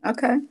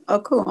 Okay. Oh,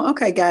 cool.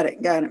 Okay, got it.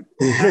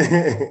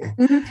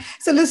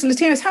 So listen,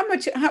 Terrence,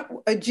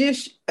 a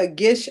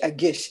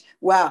gish.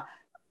 Wow.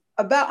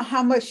 About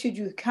how much should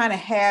you kind of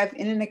have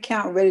in an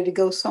account ready to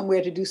go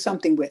somewhere to do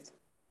something with?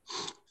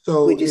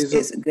 So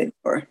is good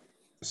for.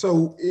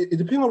 So it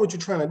depends on what you're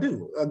trying to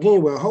do.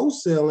 Again, with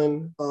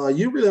wholesaling,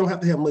 you really don't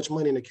have to have much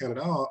money in the account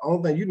at all.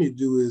 Only thing you need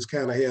to do is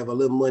kind of have a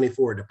little money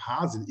for a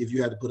deposit if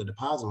you have to put a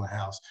deposit on the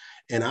house.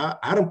 And I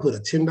done put a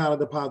 $10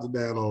 deposit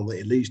down on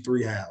at least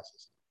 3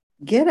 houses.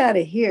 Get out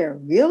of here.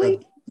 Really?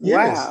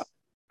 Yes. Wow.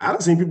 I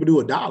done seen people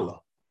do $1.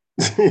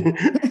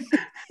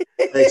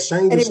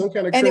 Exchange some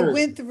kind of currency.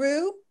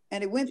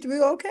 And it went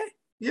through okay?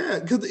 Yeah,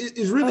 because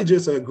it's really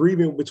just an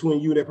agreement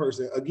between you and that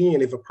person. Again,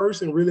 if a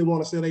person really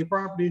want to sell their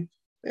property,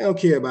 they don't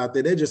care about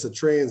that. That's just a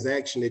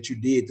transaction that you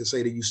did to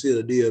say that you sealed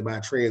a deal by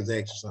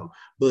transaction something.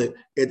 But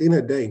at the end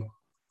of the day,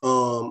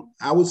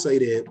 I would say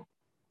that,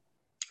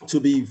 to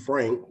be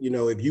frank,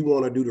 if you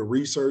want to do the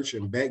research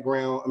and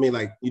background, I mean,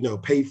 like,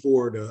 pay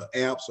for the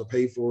apps or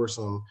pay for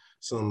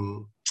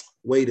some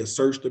way to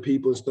search the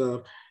people and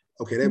stuff.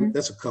 Okay,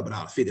 that's a couple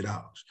dollars,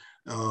 $50.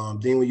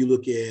 Then when you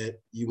look at,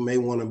 you may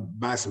want to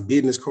buy some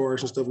business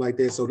cards and stuff like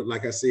that. So that,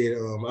 like I said,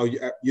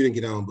 you didn't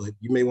get on, but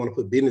you may want to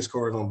put business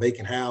cards on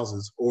vacant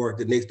houses, or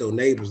the next door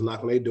neighbors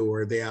knock on their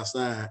door if they're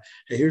outside.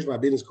 Hey, here's my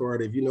business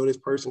card. If you know this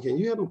person, can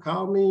you have them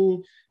call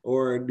me?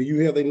 Or do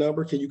you have their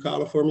number? Can you call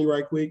them for me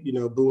right quick?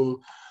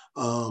 Boom.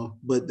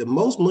 But the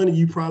most money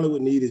you probably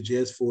would need is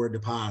just for a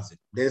deposit.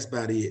 That's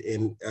about it.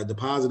 And a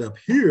deposit up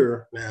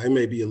here, now it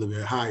may be a little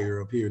bit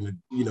higher up here in the,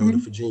 the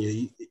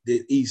Virginia,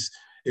 the East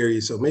area.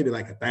 So maybe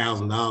like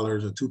 $1,000 or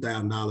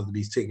 $2,000 to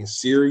be taken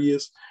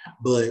serious.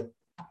 But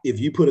if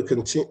you put a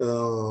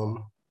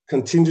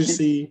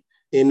contingency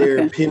in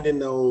there,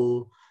 pending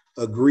on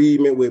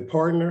agreement with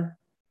partner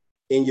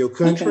in your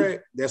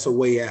contract, that's a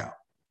way out.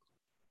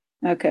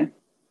 Okay.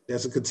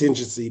 That's a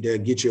contingency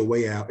that get you a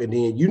way out. And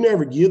then you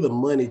never give the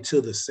money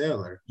to the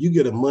seller. You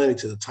give the money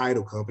to the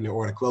title company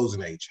or the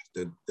closing agent,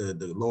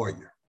 the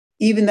lawyer.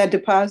 Even that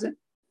deposit?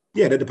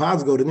 Yeah, the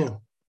deposits go to them.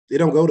 They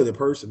don't go to the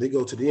person. They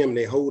go to them and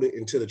they hold it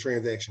until the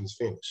transaction is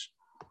finished.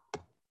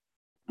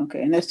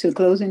 Okay, and that's to a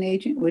closing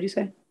agent? What did you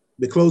say?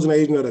 The closing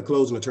agent or the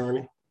closing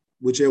attorney,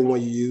 whichever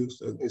one you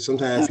use.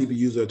 Sometimes people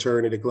use an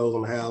attorney to close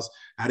on the house.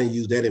 I didn't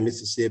use that in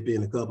Mississippi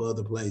and a couple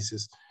other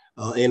places.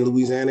 In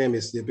Louisiana and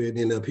Mississippi. And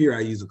then up here, I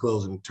use a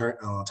closing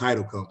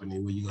title company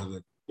where you go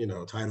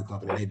to, title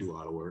company, they do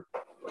all the work.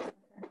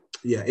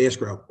 Yeah,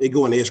 escrow. It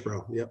go in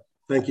escrow. Yep.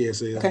 Thank you,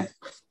 SL.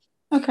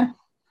 Okay.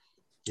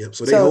 Yep.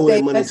 So they hold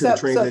that money until the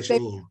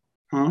transaction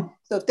ends.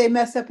 So if they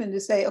mess up and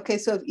just say, okay,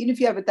 so even if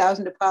you have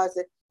 $1,000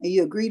 deposit and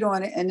you agreed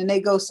on it and then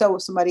they go sell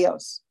with somebody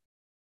else,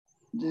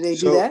 do they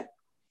do that?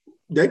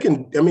 They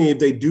can, if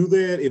they do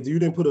that, if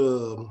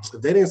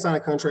they didn't sign a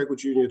contract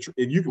with you,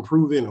 if you can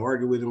prove it and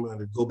argue with them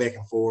and go back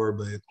and forth,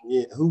 but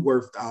who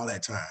worth all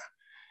that time?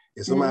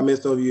 If somebody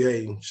messed over you,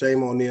 hey,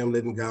 shame on them,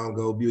 let them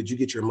go, but you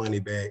get your money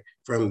back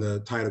from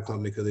the title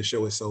company because the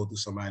show is sold to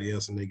somebody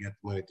else and they got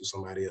the money through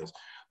somebody else.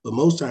 But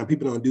most time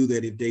people don't do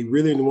that. If they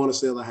really want to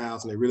sell a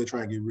house and they really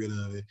try to get rid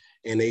of it,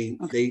 and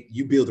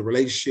you build a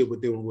relationship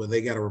with them where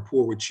they got a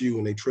rapport with you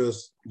and they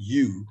trust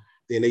you,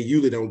 then they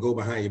usually don't go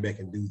behind your back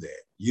and do that.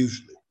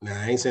 Usually. Now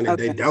I ain't saying that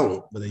they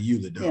don't, but they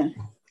usually don't.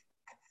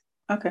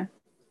 Yeah. Okay.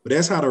 But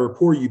that's how the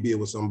rapport you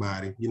build with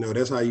somebody.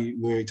 That's how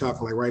when you're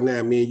talking like right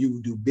now, me and you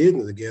do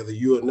business together,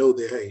 you'll know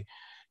that, hey,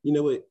 you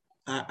know what?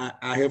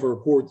 I have a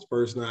rapport with this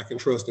person. I can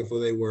trust them for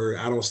their word.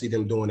 I don't see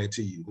them doing that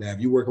to you. Now, if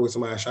you're working with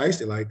somebody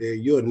shiesty like that,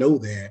 you'll know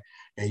that,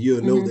 and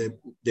you'll know that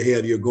they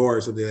have your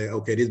guard so that,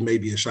 okay, this may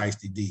be a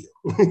shiesty deal.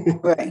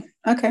 Right.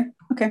 Okay.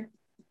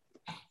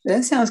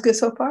 That sounds good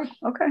so far.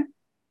 Okay.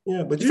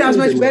 Yeah, but it sounds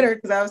much better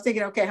because I was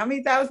thinking, okay, how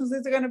many thousands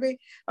is it going to be?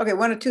 Okay,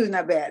 1 or 2 is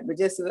not bad, but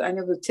just I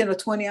know 10 or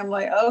 20, I'm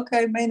like,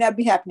 okay, may not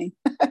be happening.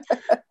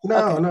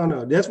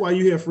 No. That's why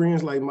you have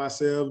friends like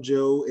myself,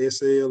 Joe,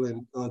 SL,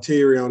 and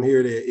Terry on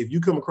here that if you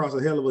come across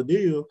a hell of a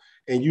deal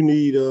and you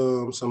need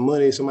some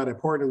money, somebody to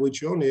partner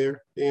with you on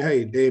there,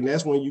 then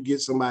that's when you get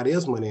somebody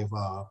else money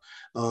involved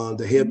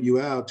to help you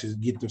out to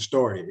get them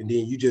started. And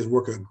then you just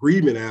work an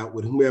agreement out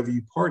with whoever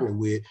you partner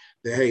with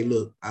that, hey,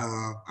 look,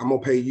 I'm going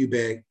to pay you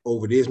back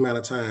over this amount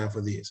of time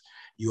for this.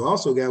 You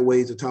also got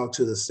ways to talk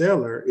to the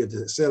seller. If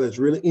the seller is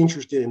really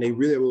interested and they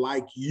really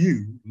like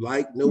you,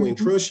 and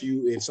trust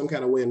you in some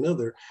kind of way or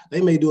another,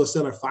 they may do a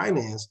seller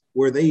finance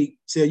where they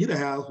sell you the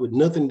house with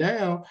nothing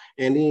down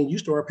and then you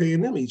start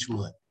paying them each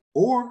month.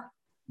 Or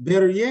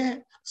better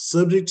yet,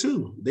 subject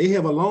to, they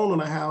have a loan on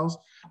a house,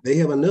 they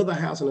have another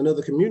house in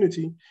another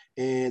community,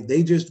 and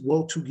they just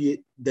want to get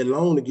the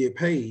loan to get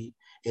paid.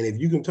 And if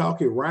you can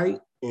talk it right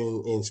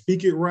and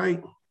speak it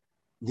right,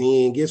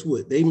 then guess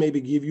what? They maybe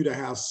give you the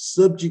house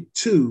subject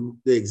to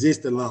the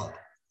existing loan,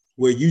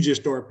 where you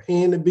just start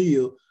paying the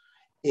bill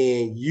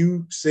and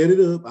you set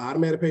it up,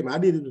 automatic payment. I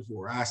did it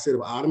before. I set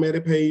up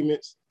automatic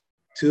payments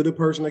to the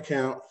person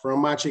account from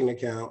my checking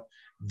account.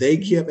 They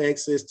kept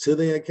access to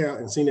their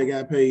account and seen they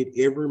got paid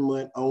every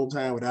month on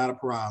time without a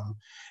problem.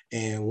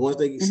 And once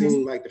they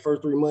seen like the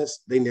first 3 months,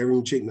 they never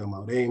even checked no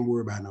more. They ain't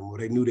worried about no more.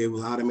 They knew they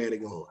was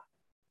automatic on.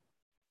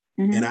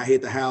 And I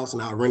hit the house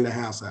and I'll rent the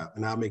house out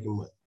and I'll make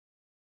money.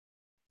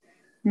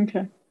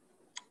 Okay.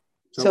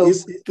 So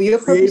it's for your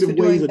creative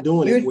ways of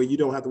doing it where you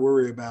don't have to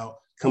worry about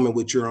coming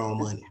with your own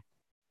money.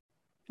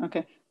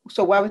 Okay.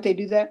 So why would they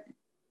do that?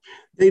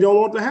 They don't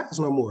want the house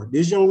no more.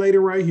 This young lady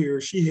right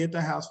here, she had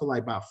the house for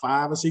like about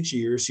 5 or 6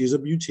 years. She's a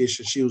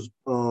beautician. She was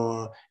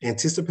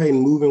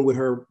anticipating moving with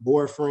her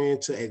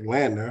boyfriend to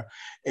Atlanta.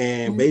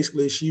 And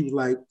basically she was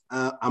like,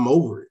 I'm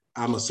over it.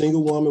 I'm a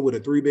single woman with a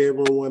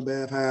 3-bedroom,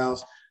 1-bath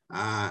house.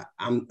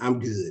 I'm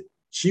good.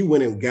 She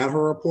went and got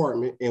her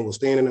apartment and was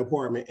staying in an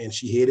apartment and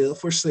she had it up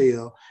for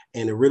sale.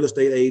 And the real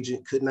estate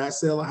agent could not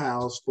sell a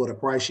house for the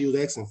price she was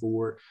asking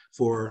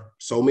for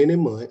so many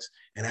months.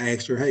 And I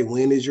asked her, hey,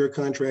 when is your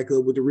contract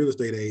up with the real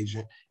estate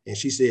agent? And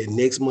she said,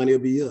 next month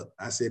it'll be up.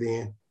 I said,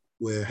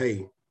 well,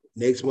 hey,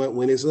 next month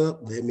when it's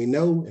up, let me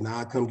know and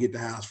I'll come get the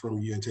house from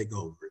you and take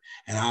over it.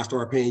 And I'll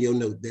start paying your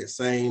note that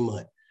same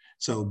month.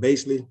 So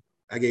basically,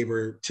 I gave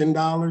her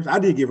 $10. I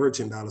did give her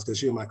 $10 because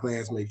she was my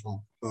classmate from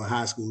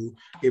high school.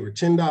 Gave her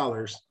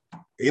 $10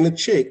 in a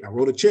check. I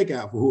wrote a check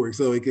out for her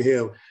so it could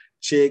have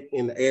check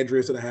and the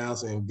address of the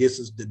house and this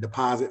is the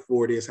deposit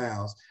for this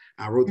house.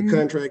 I wrote the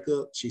contract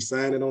up. She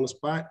signed it on the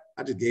spot.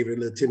 I just gave her a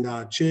little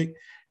 $10 check.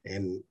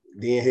 And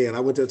then I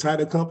went to a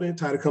title company.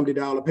 Title company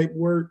did all the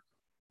paperwork.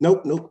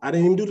 Nope. I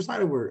didn't even do the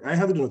title work. I didn't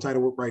have to do the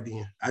title work right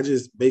then. I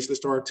just basically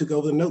took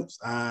over the notes.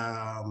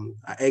 I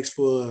asked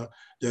for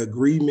the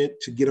agreement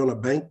to get on a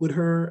bank with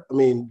her.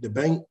 The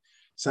bank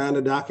signed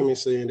a document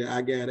saying that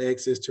I got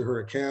access to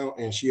her account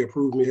and she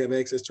approved me to have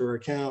access to her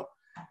account.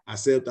 I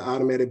set up the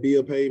automatic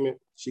bill payment.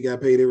 She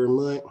got paid every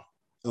month,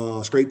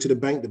 straight to the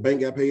bank. The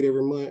bank got paid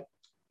every month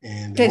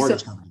and the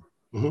mortgage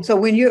company.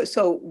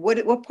 So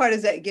what part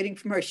is that getting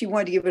from her? She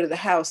wanted to get rid of the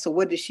house. So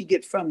what did she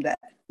get from that?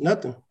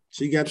 Nothing.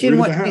 She got rid of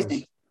the house.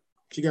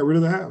 She got rid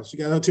of the house. She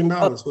got her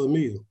 $10 for a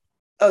meal.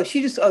 Oh,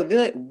 she just,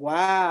 really?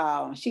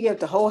 Wow. She gave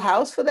the whole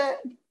house for that?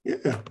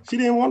 Yeah. She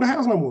didn't want the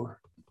house no more.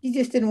 She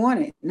just didn't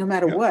want it, no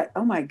matter what.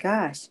 Oh my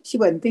gosh, she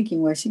wasn't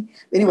thinking, was she?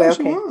 Anyway,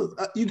 no,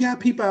 okay. You got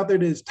people out there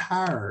that's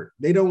tired.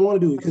 They don't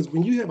want to do it because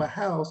when you have a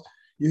house,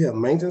 you have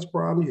maintenance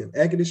problems, you have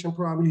air conditioning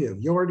problems, you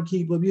have yard to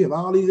keep up, you have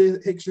all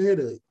these extra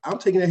headaches. I'm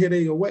taking that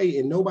headache away,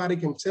 and nobody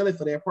can sell it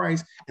for that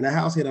price. And the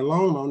house had a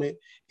loan on it,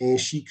 and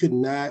she could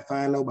not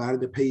find nobody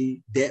to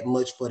pay that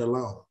much for the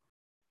loan.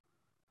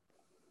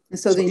 And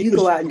so then you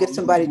go out and get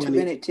somebody to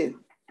rent it to.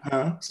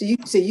 Huh? So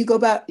you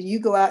go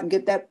out and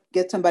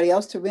get somebody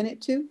else to rent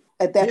it to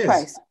at that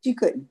price. She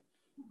couldn't.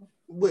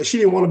 Well, she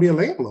didn't want to be a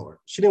landlord.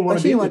 She didn't want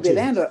to be a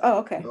landlord. Oh,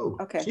 okay. No,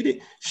 okay.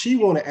 She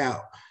wanted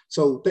out.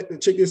 So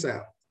check this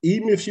out.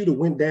 Even if she'd have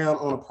went down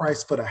on a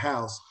price for the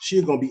house,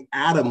 she's gonna be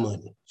out of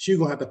money. She's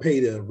gonna have to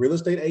pay the real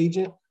estate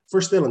agent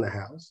for selling the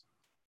house.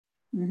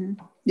 Mm-hmm.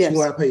 Yes. She's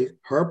gonna have to pay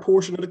her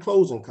portion of the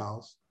closing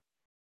costs.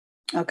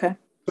 Okay.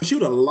 But she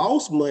would have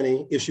lost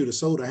money if she would have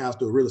sold the house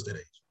to a real estate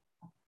agent.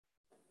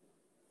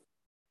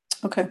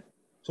 Okay.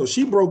 So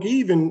she broke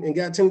even and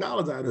got $10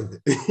 out of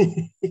it.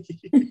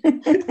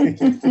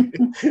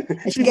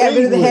 she got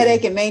rid of the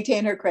headache and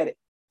maintained her credit.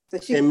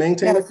 So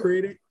maintain her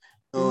credit.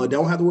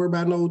 Don't have to worry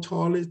about no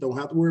toilets. Don't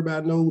have to worry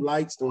about no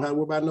lights. Don't have to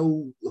worry about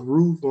no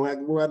roof. Don't have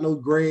to worry about no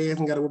grass.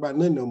 Ain't got to worry about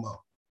nothing no more.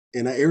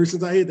 And ever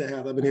since I hit that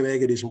house, I've been having air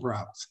conditioning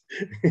problems.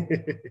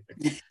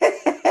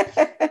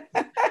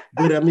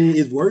 But I mean,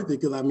 it's worth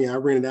it because I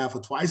rented out for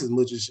twice as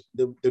much as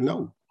the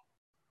note.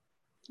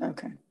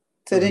 Okay.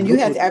 So then you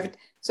have to advertise.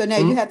 So now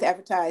you have to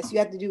advertise. You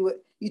have to do what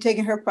you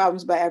taking her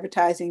problems by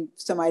advertising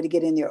somebody to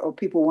get in there, or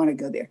people want to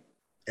go there.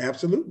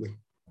 Absolutely.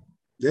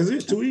 That's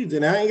it. Too easy.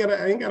 And I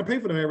ain't gotta pay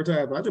for the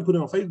advertisement. I just put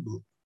it on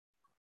Facebook.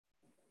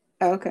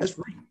 Oh, okay. That's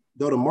free.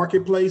 Go to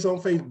Marketplace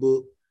on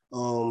Facebook.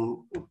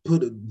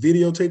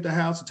 Videotape the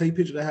house, take a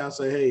picture of the house.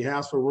 Say, hey,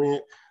 house for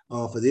rent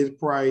for this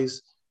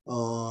price.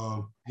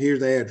 Here's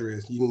the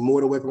address. You're more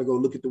than welcome to go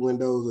look at the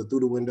windows or through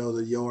the windows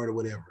of the yard or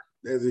whatever.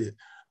 That's it.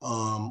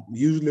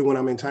 Usually when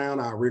I'm in town,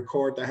 I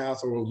record the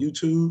house on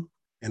YouTube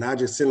and I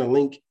just send a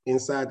link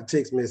inside the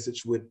text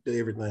message with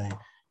everything.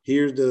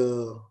 Here's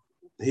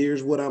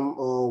what I'm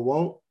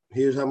want.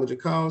 Here's how much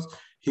it costs.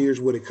 Here's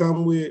what it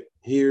comes with.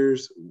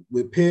 Here's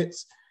with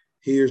pets.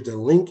 Here's the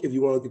link if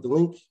you want to look at the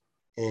link.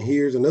 And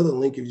here's another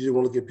link if you just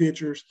want to look at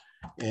pictures.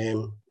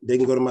 And they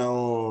can go to my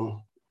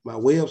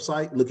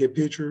website, look at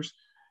pictures.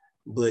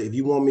 But if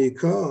you want me to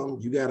come,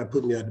 you got to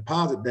put me a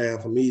deposit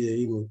down for me to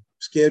even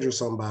schedule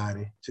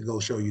somebody to go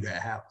show you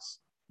that house.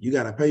 You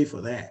got to pay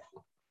for that.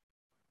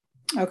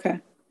 Okay.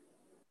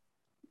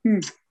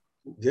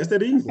 Just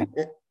that easy.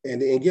 Okay.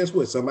 And guess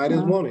what? Somebody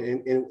else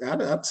wanted. And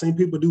I've seen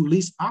people do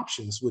lease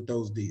options with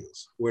those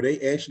deals where they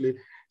actually,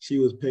 she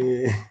was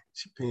paying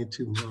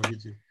two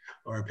mortgages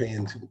or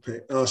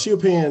she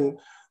was paying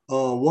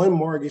one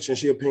mortgage and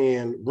she was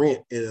paying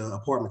rent at an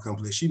apartment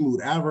complex. She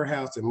moved out of her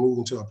house and moved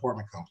into an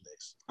apartment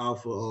complex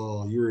off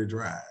of Uri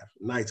Drive,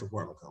 nice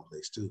apartment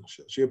complex too.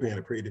 She was paying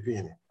a pretty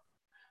penny.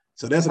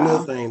 So that's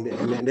another thing.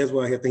 And that's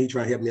why I think he's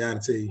trying to help me out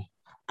and tell you,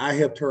 I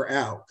helped her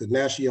out because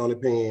now she only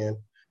paying,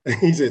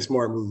 he said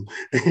smart move.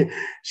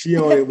 She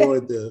didn't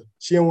want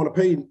to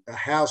pay a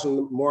house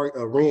and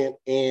rent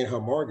and her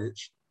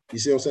mortgage. You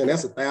see what I'm saying?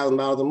 That's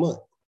 $1,000 a month.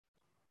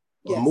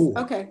 Yes. Or more.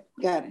 Okay,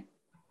 got it.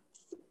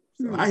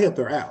 So I helped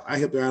her out. I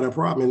helped her out of a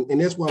problem. And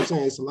that's what I'm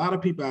saying. It's a lot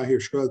of people out here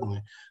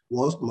struggling.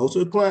 Most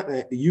of the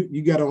clients,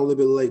 you got on a little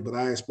bit late, but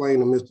I explained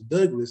to Mr.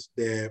 Douglas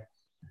that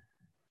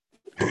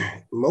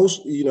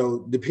most,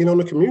 depending on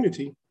the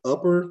community,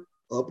 upper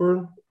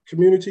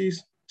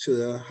communities to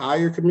the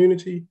higher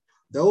community,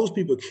 those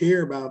people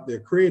care about their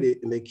credit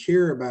and they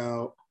care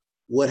about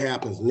what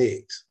happens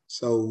next.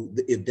 So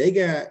if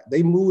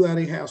they moved out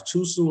of their house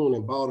too soon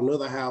and bought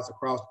another house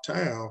across the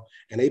town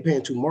and they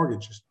paying 2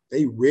 mortgages,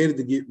 they ready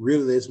to get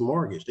rid of this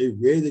mortgage. They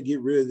ready to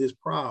get rid of this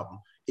problem.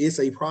 It's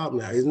a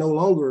problem now. It's no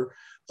longer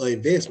an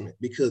investment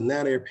because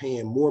now they're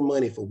paying more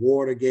money for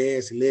water,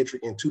 gas,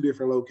 electric in 2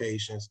 different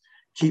locations,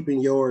 keeping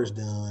yours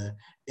done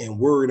and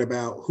worried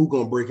about who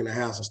gonna break in the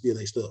house and steal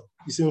their stuff.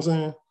 You see what I'm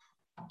saying?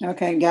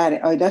 Okay, got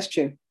it. Oh, that's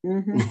true.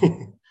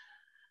 Mm-hmm.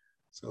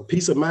 So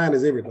peace of mind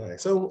is everything.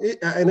 So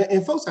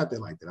and folks out there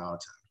like that all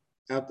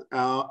the time,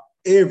 out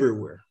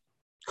everywhere.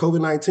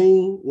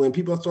 COVID-19, when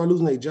people start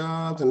losing their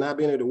jobs and not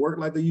being able to work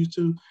like they used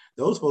to,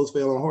 those folks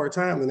fell on hard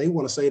times and they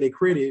want to save their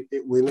credit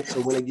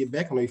so when they get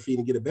back on their feet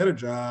and get a better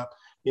job,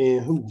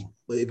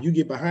 but if you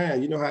get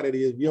behind, you know how that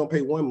is. If you don't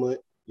pay 1 month,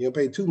 you don't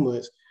pay 2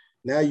 months,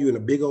 now you're in a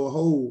big old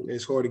hole and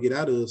it's hard to get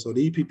out of. So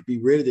these people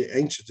be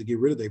anxious to get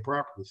rid of their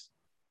properties.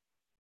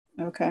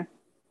 Okay,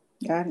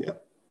 got it.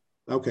 Yep.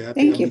 Okay, I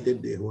think I beat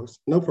that dead horse.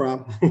 No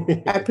problem.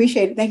 I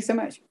appreciate it. Thanks so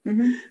much.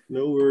 Mm-hmm.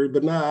 No worries.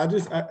 But I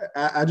just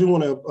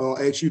want to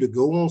ask you to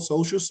go on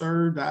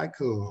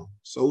socialserve.com.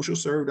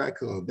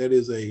 Socialserve.com. That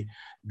is a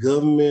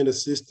government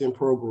assistance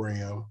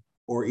program,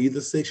 or either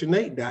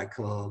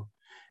section8.com,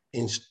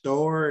 and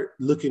start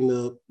looking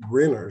up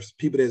renters,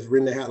 people that's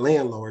renting their house,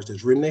 landlords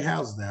that's renting their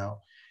houses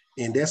out.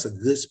 And that's a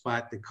good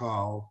spot to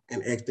call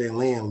and ask their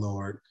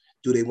landlord,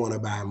 do they want to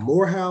buy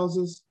more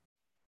houses?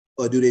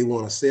 Or do they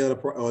want to sell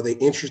or are they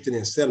interested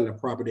in selling the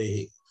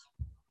property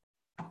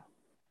they have?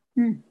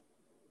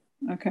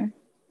 Okay.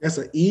 That's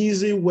an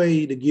easy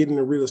way to get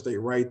into real estate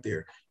right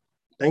there.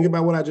 Think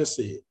about what I just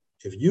said.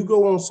 If you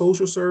go on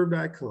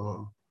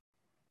socialserve.com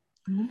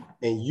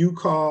and you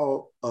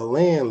call a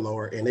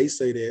landlord and they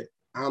say that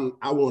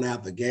I want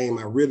out the game.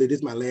 This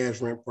is my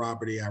last rent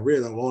property. I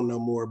really don't want no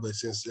more, but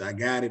since I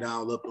got it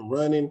all up and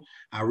running,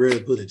 I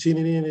really put a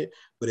tenant in it.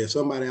 But if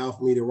somebody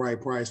offered me the right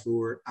price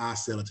for it, I'll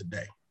sell it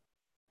today.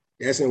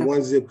 That's in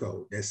one zip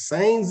code. That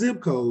same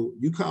zip code,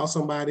 you call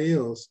somebody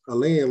else, a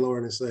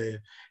landlord, and say,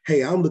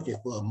 hey, I'm looking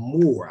for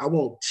more. I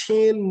want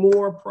 10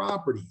 more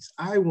properties.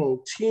 I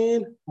want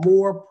 10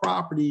 more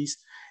properties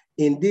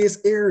in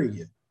this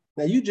area.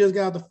 Now, you just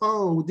got the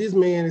phone with this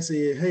man and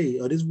said, hey,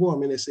 or this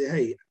woman that said,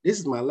 hey, this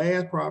is my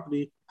last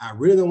property. I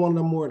really don't want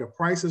no more. The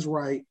price is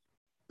right.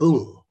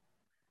 Boom.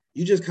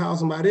 You just call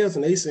somebody else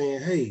and they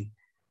saying, hey,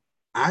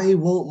 I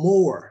want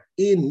more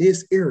in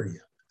this area.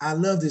 I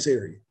love this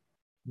area.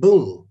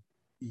 Boom.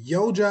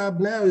 Your job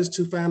now is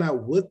to find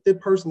out what the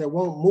person that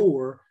want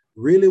more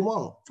really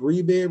want.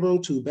 3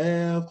 bedroom, 2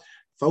 bath,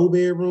 4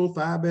 bedroom,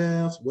 5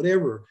 baths,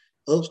 whatever.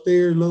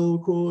 Upstairs, lower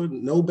cord,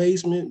 no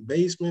basement.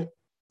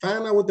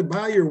 Find out what the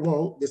buyer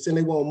want. They're saying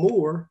they want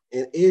more.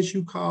 And as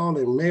you call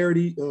and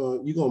marry, you're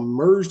going to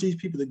merge these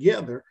people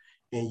together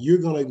and you're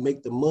going to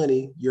make the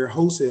money, your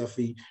wholesale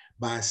fee,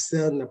 by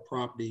selling the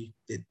property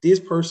that this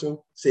person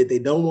said they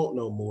don't want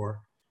no more.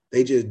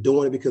 They just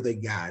doing it because they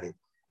got it.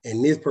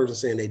 And this person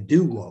saying they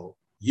do want.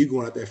 You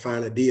go out there and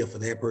find a deal for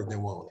that person that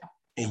want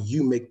it. And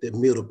you make the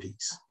middle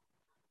piece.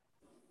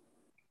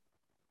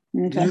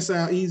 Okay. Does that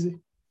sound easy?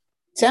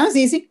 Sounds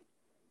easy.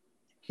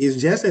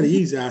 It's just that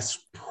easy. I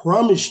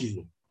promise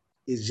you.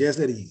 It's just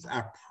that easy.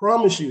 I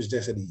promise you it's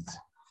just that easy.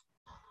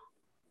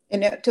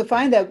 And to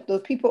find that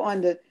those people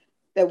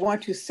that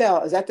want to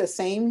sell, is that the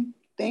same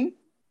thing?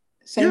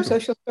 Same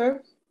social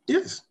service?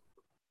 Yes.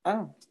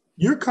 Oh.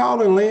 You're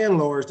calling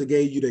landlords to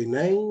give you their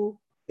name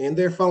and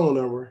their phone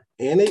number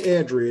and their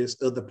address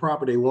of the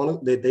property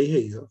that they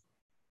have.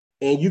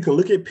 And you can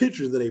look at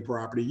pictures of their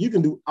property. You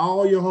can do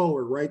all your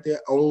homework right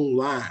there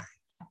online.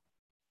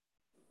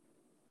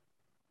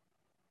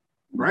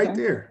 Right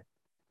there.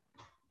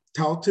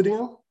 Talk to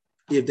them.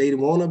 If they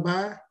want to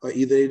buy, or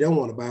either they don't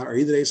want to buy, or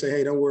either they say,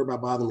 hey, don't worry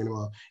about bothering me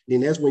anymore. Then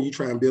that's when you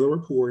try and build a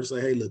rapport and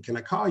say, hey, look, can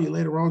I call you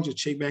later on? Just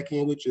check back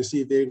in with you and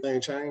see if anything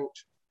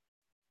changed.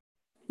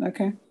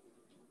 Okay.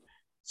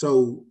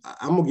 So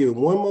I'm going to give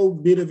one more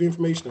bit of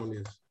information on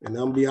this, and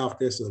I'm going to be off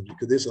that subject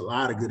because there's a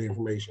lot of good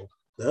information.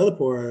 The other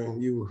part,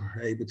 you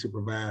were able to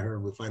provide her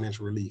with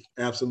financial relief.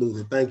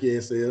 Absolutely. Thank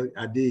you, SL.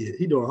 I did.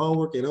 He doing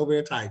homework and over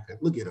there typing.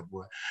 Look at him,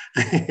 boy.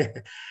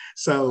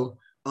 So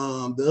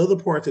the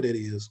other part to that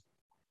is,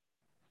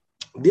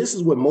 this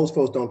is what most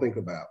folks don't think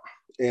about.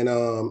 And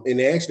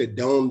it actually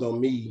dawned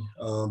on me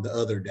the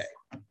other day.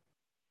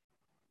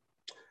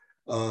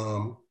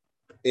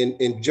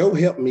 And Joe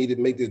helped me to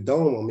make this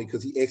dawn on me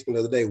because he asked me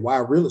the other day, why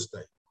real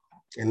estate?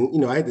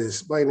 And, I had to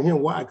explain to him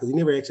why, because he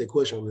never asked that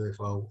question really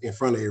in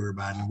front of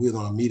everybody. And we was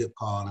on a meetup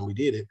call and we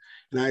did it.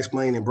 And I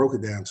explained and broke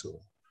it down to him.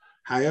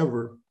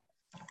 However,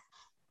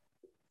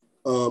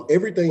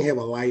 everything have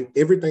a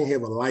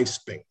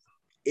lifespan.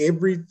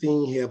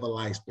 Everything have a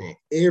lifespan.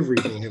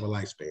 Everything have a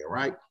lifespan,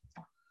 right?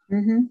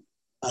 Mm-hmm.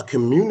 A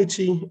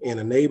community and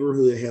a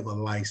neighborhood have a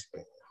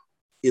lifespan.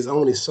 It's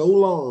only so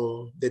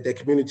long that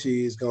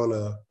community is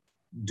gonna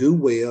do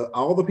well.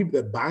 All the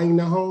people that buying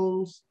the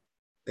homes,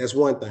 that's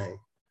one thing.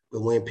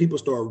 But when people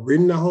start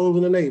renting the homes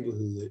in the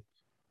neighborhood,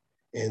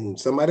 and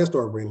somebody else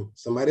start renting,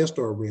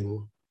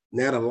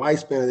 now the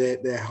lifespan of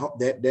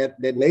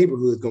that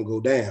neighborhood is gonna go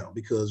down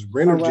because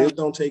renters just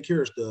don't take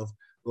care of stuff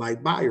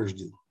like buyers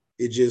do.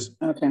 It just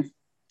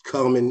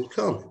coming,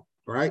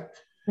 right?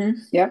 Mm-hmm.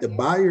 Yeah. The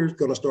buyer's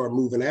gonna start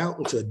moving out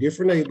into a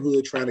different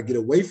neighborhood, trying to get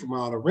away from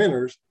all the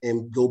renters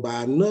and go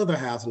buy another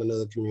house in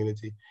another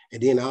community.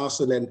 And then all of a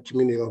sudden that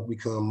community will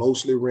become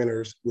mostly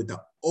renters with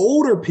the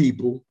older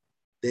people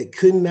that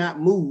could not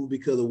move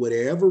because of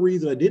whatever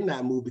reason, or did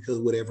not move because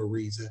of whatever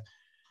reason,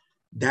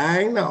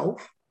 dying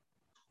off.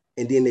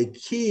 And then their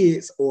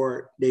kids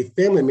or their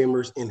family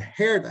members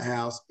inherit the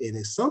house. And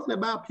it's something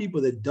about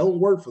people that don't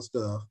work for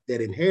stuff, that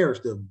inherit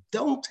stuff,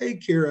 don't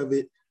take care of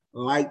it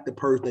like the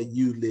person that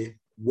usually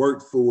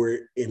worked for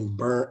it and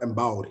burnt and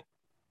bought it.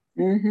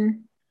 Mm-hmm.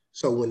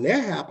 So when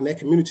that happened, that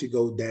community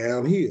goes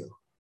downhill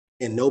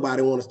and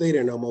nobody want to stay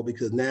there no more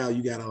because now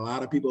you got a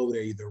lot of people over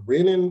there either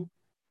renting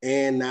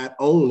and not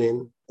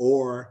owning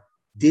or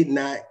did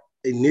not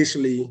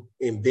initially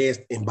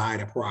invest and buy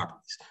the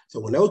properties. So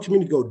when those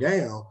communities go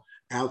down,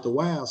 after a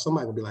while,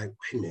 somebody will be like,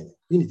 wait a minute,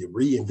 we need to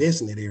reinvest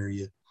in that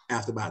area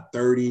after about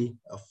 30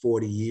 or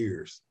 40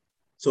 years.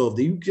 So if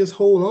you just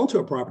hold on to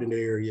a property in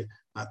the area,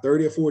 by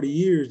 30 or 40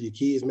 years, your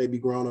kids may be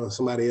grown or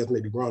somebody else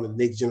may be grown in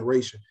the next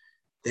generation.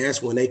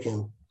 That's when they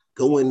can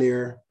go in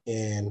there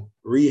and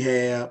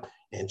rehab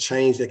and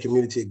change that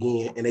community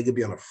again. And they could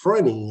be on the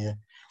front end.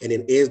 And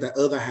then as the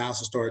other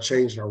houses start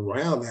changing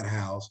around that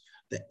house,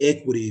 the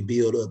equity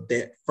build up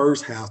that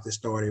first house that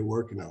started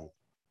working on.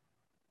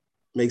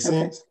 Make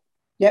sense?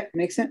 Yep,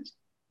 makes sense.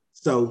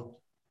 So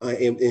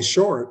in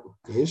short,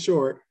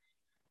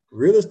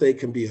 real estate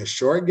can be a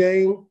short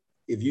game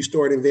if you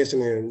start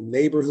investing in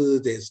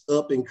neighborhoods that's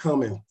up and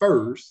coming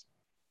first,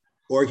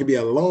 or it can be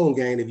a long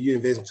game if you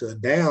invest into a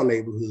down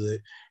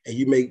neighborhood and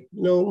you make,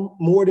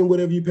 more than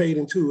whatever you paid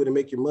into it and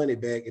make your money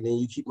back. And then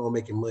you keep on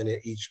making money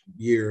each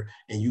year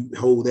and you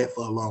hold that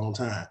for a long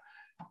time.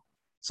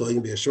 So it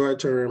can be a short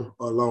term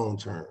or long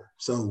term.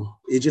 So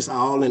it's just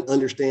all in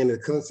understanding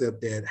the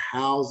concept that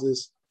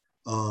houses,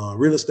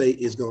 real estate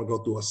is going to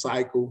go through a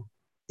cycle.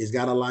 It's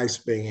got a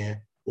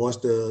lifespan. Once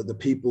the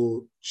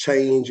people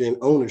change in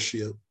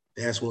ownership,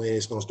 that's when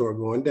it's going to start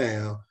going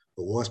down.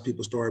 But once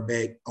people start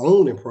back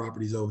owning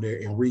properties over there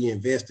and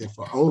reinvesting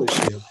for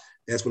ownership,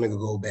 that's when it can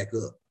go back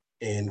up.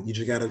 And you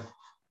just got to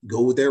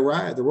go with that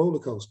ride, the roller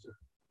coaster.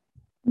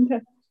 Okay.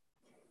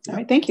 All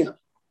right. Thank you.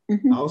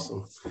 Mm-hmm.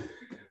 Awesome.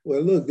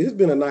 Well, look, this has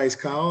been a nice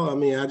call. I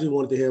mean, I just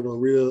wanted to have a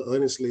real,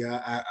 honestly,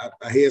 I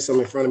had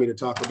something in front of me to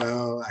talk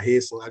about. I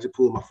just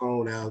pulled my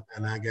phone out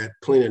and I got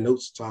plenty of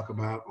notes to talk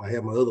about. I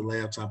have my other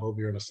laptop over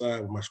here on the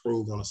side with my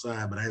screens on the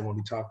side, but I didn't want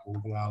to be talking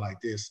all like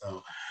this.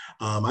 So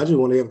I just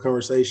want to have a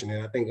conversation.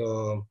 And I think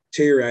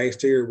I asked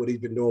Terry what he's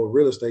been doing with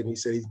real estate, and he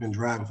said he's been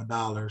driving for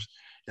dollars.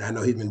 And I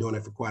know he's been doing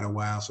it for quite a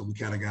while. So we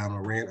kind of got on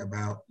a rant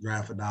about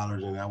drive for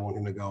dollars. And I want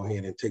him to go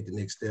ahead and take the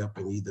next step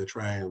and either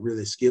try and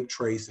really skip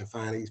trace and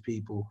find these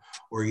people,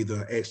 or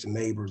either ask the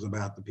neighbors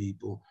about the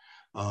people.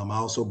 I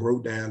also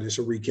broke down, just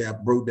a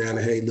recap,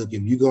 hey, look,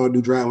 if you're going to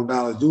do drive for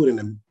dollars, do it in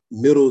the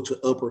middle to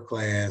upper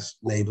class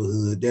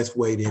neighborhood. That's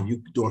way that if you're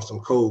doing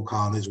some cold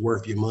calling, it's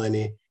worth your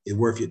money. It's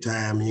worth your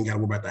time. And you ain't got to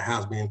worry about the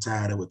house being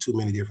tied up with too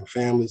many different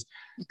families.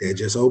 That's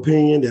just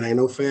opinion. That ain't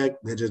no fact.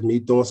 That's just me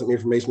throwing some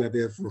information out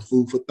there for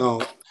food for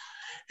thought.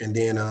 And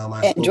then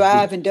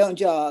drive and don't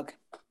jog.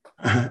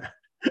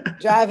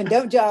 Drive and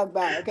don't jog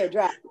by. Okay,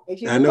 drive.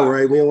 I know,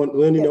 right? We don't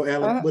need no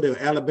Alabama,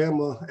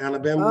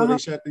 where they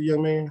shot the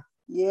young man.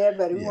 Yeah,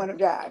 but we want to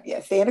drive.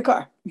 Yeah, stay in the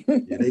car.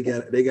 Yeah,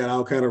 they got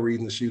all kind of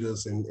reasons to shoot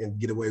us and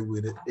get away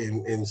with it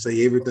and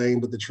say everything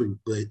but the truth.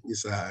 But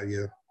it's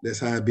that's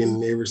how it's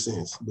been ever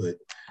since. But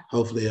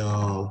hopefully,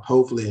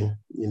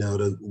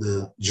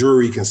 the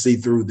jury can see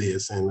through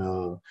this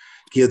and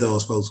give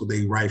those folks what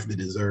they rightfully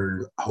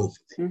deserve.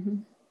 Hopefully. Mm-hmm.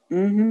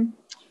 Mm-hmm.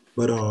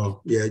 But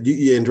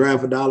and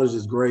drive for dollars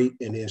is great.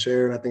 And then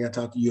Sharon, I think I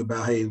talked to you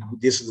about, hey,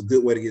 this is a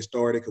good way to get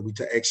started,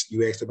 because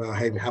you asked about,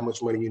 hey, how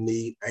much money you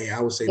need. Hey, I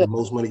would say the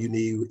most money you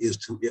need is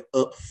to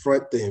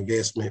upfront the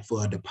investment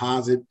for a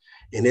deposit,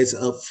 and it's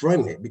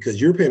upfront it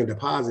because you're paying a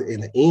deposit,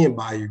 and the end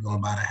buyer, you're going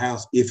to buy the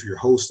house if you're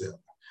wholesaling.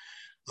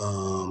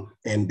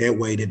 And that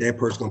way that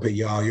person's going to pay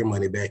you all your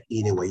money back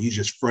anyway. You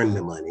just front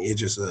the money. It's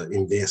just an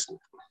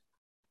investment.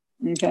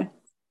 Okay.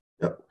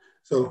 Yep.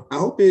 So I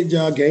hope that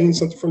y'all gained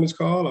something from this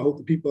call. I hope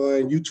the people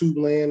in YouTube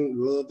land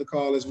love the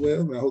call as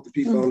well. And I hope the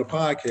people on the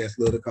podcast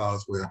love the call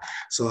as well.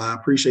 So I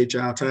appreciate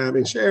y'all time.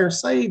 And Sharon,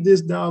 save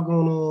this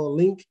doggone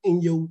link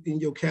in your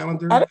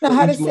calendar. I don't know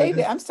how to save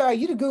it. I'm sorry,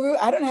 you the guru.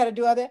 I don't know how to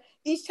do all that.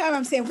 Each time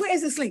I'm saying, where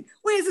is this link?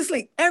 Where is this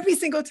link? Every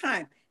single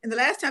time. And the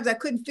last times I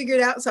couldn't figure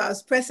it out. So I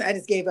was pressing. I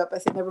just gave up. I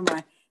said, never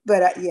mind.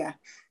 But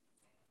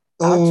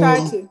I'll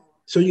try to.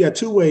 So you got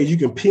two ways. You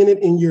can pin it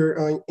in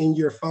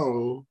your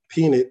phone,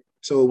 pin it,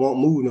 so it won't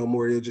move no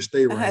more. It'll just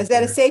stay right. Is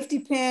that a safety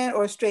pin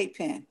or a straight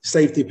pin?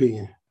 Safety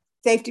pin.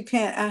 Safety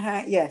pin.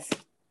 Yes.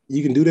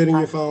 You can do that in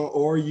your phone,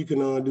 or you can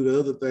do the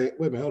other thing.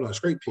 Wait a minute, hold on.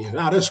 Straight pin.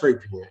 That's straight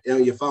pin.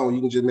 On your phone,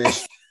 you can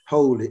just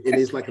hold it, and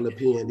it's like a little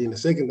pin. Then the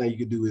second thing you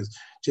can do is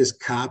just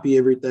copy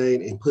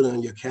everything and put it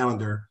on your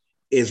calendar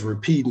as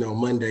repeating on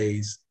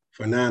Mondays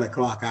for 9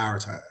 o'clock our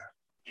time.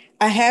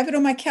 I have it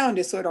on my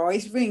calendar, so it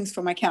always rings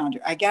for my calendar.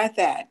 I got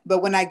that,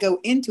 but when I go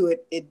into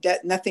it,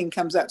 nothing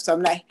comes up. So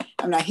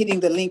I'm not hitting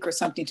the link or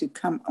something to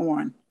come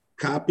on.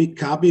 Copy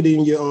it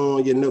in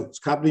your notes.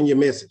 Copy it in your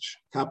message.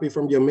 Copy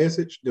from your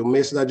message, the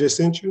message I just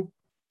sent you.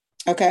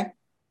 Okay.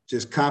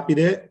 Just copy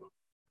that.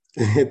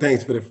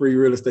 Thanks for the free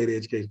real estate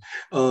education.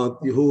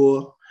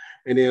 Yahuwah.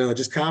 And then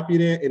just copy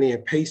that and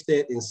then paste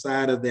that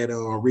inside of that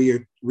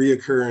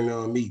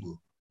reoccurring meeting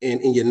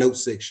in your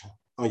notes section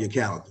on your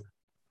calendar.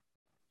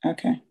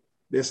 Okay.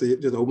 That's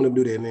it. Just open up,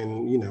 do that, and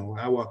then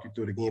I'll walk you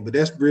through it again. But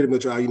that's pretty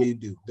much all you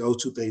need to do.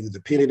 Those two things: either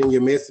pin it in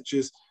your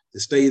messages to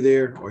stay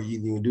there, or you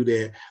can do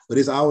that. But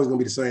it's always going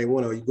to be the same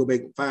one. Or you go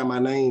back and find my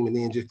name and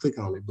then just click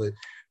on it. But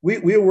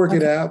we'll work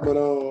it out.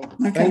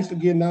 But thanks for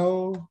getting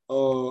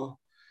on.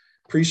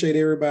 Appreciate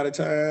everybody's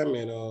time,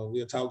 and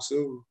we'll talk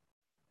soon.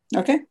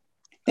 Okay.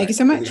 Thank you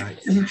so much. Good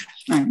night.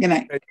 All right, good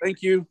night. Hey,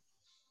 thank you.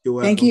 You're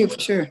welcome. Thank you for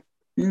sure.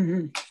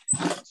 Mm-hmm.